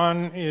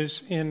BRCA1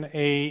 is in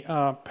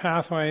a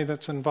pathway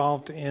that's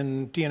involved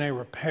in DNA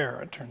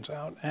repair, it turns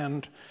out,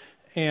 and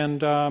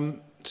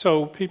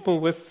so people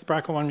with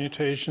BRCA1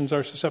 mutations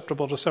are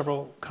susceptible to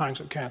several kinds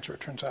of cancer,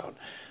 it turns out,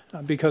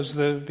 because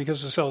the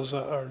cells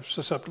are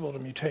susceptible to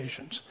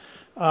mutations.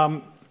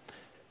 That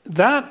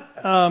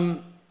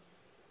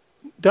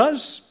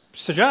does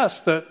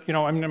suggest that,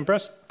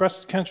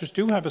 breast cancers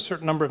do have a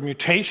certain number of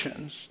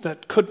mutations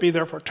that could be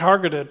therefore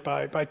targeted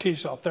by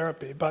T-cell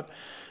therapy. But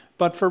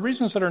for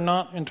reasons that are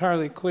not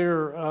entirely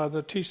clear,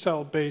 the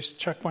T-cell-based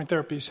checkpoint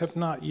therapies have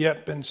not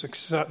yet been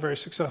very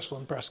successful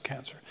in breast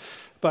cancer.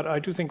 But I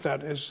do think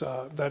that is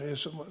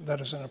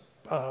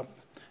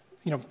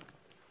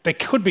they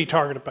could be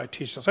targeted by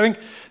T cells. I think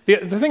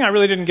the thing I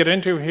really didn't get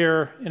into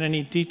here in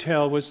any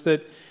detail was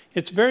that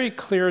it's very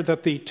clear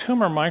that the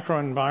tumor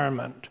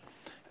microenvironment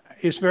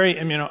is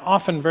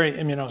often very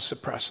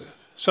immunosuppressive.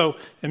 So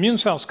immune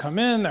cells come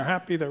in, they're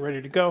happy, they're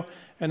ready to go,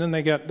 and then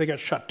they get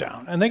shut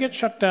down. And they get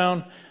shut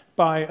down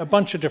by a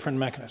bunch of different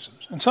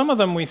mechanisms. And some of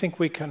them we think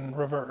we can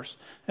reverse,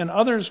 and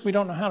others we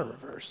don't know how to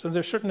reverse. So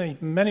there's certainly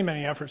many,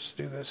 many efforts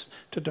to do this,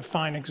 to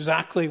define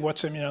exactly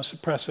what's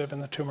immunosuppressive in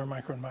the tumor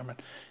microenvironment,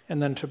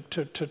 and then to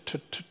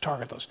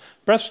target those.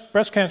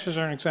 Breast cancers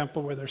are an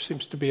example where there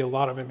seems to be a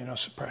lot of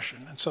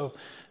immunosuppression. And so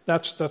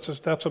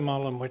that's a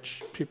model in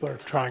which people are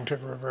trying to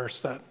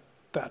reverse that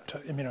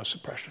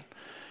immunosuppression.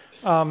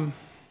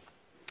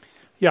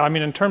 Yeah, I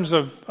mean, in terms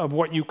of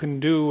what you can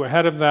do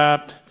ahead of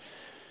that,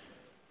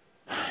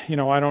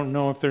 I don't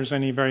know if there's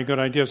any very good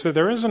ideas. So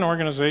there is an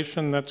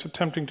organization that's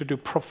attempting to do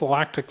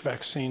prophylactic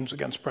vaccines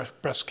against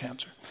breast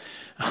cancer,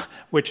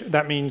 which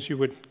that means you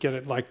would get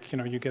it like,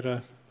 you get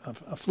a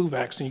flu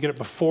vaccine, you get it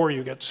before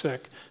you get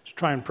sick to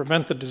try and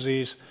prevent the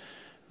disease.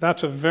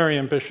 That's a very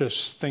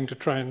ambitious thing to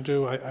try and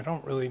do. I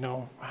don't really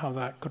know how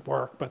that could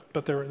work,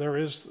 but there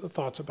is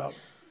thoughts about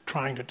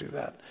trying to do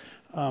that.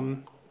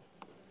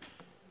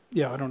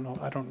 Yeah, I don't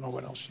know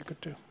what else you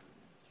could do.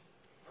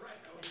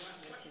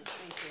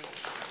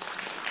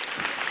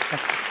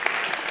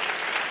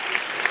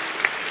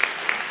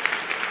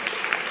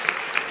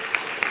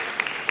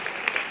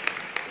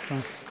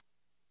 Thank you.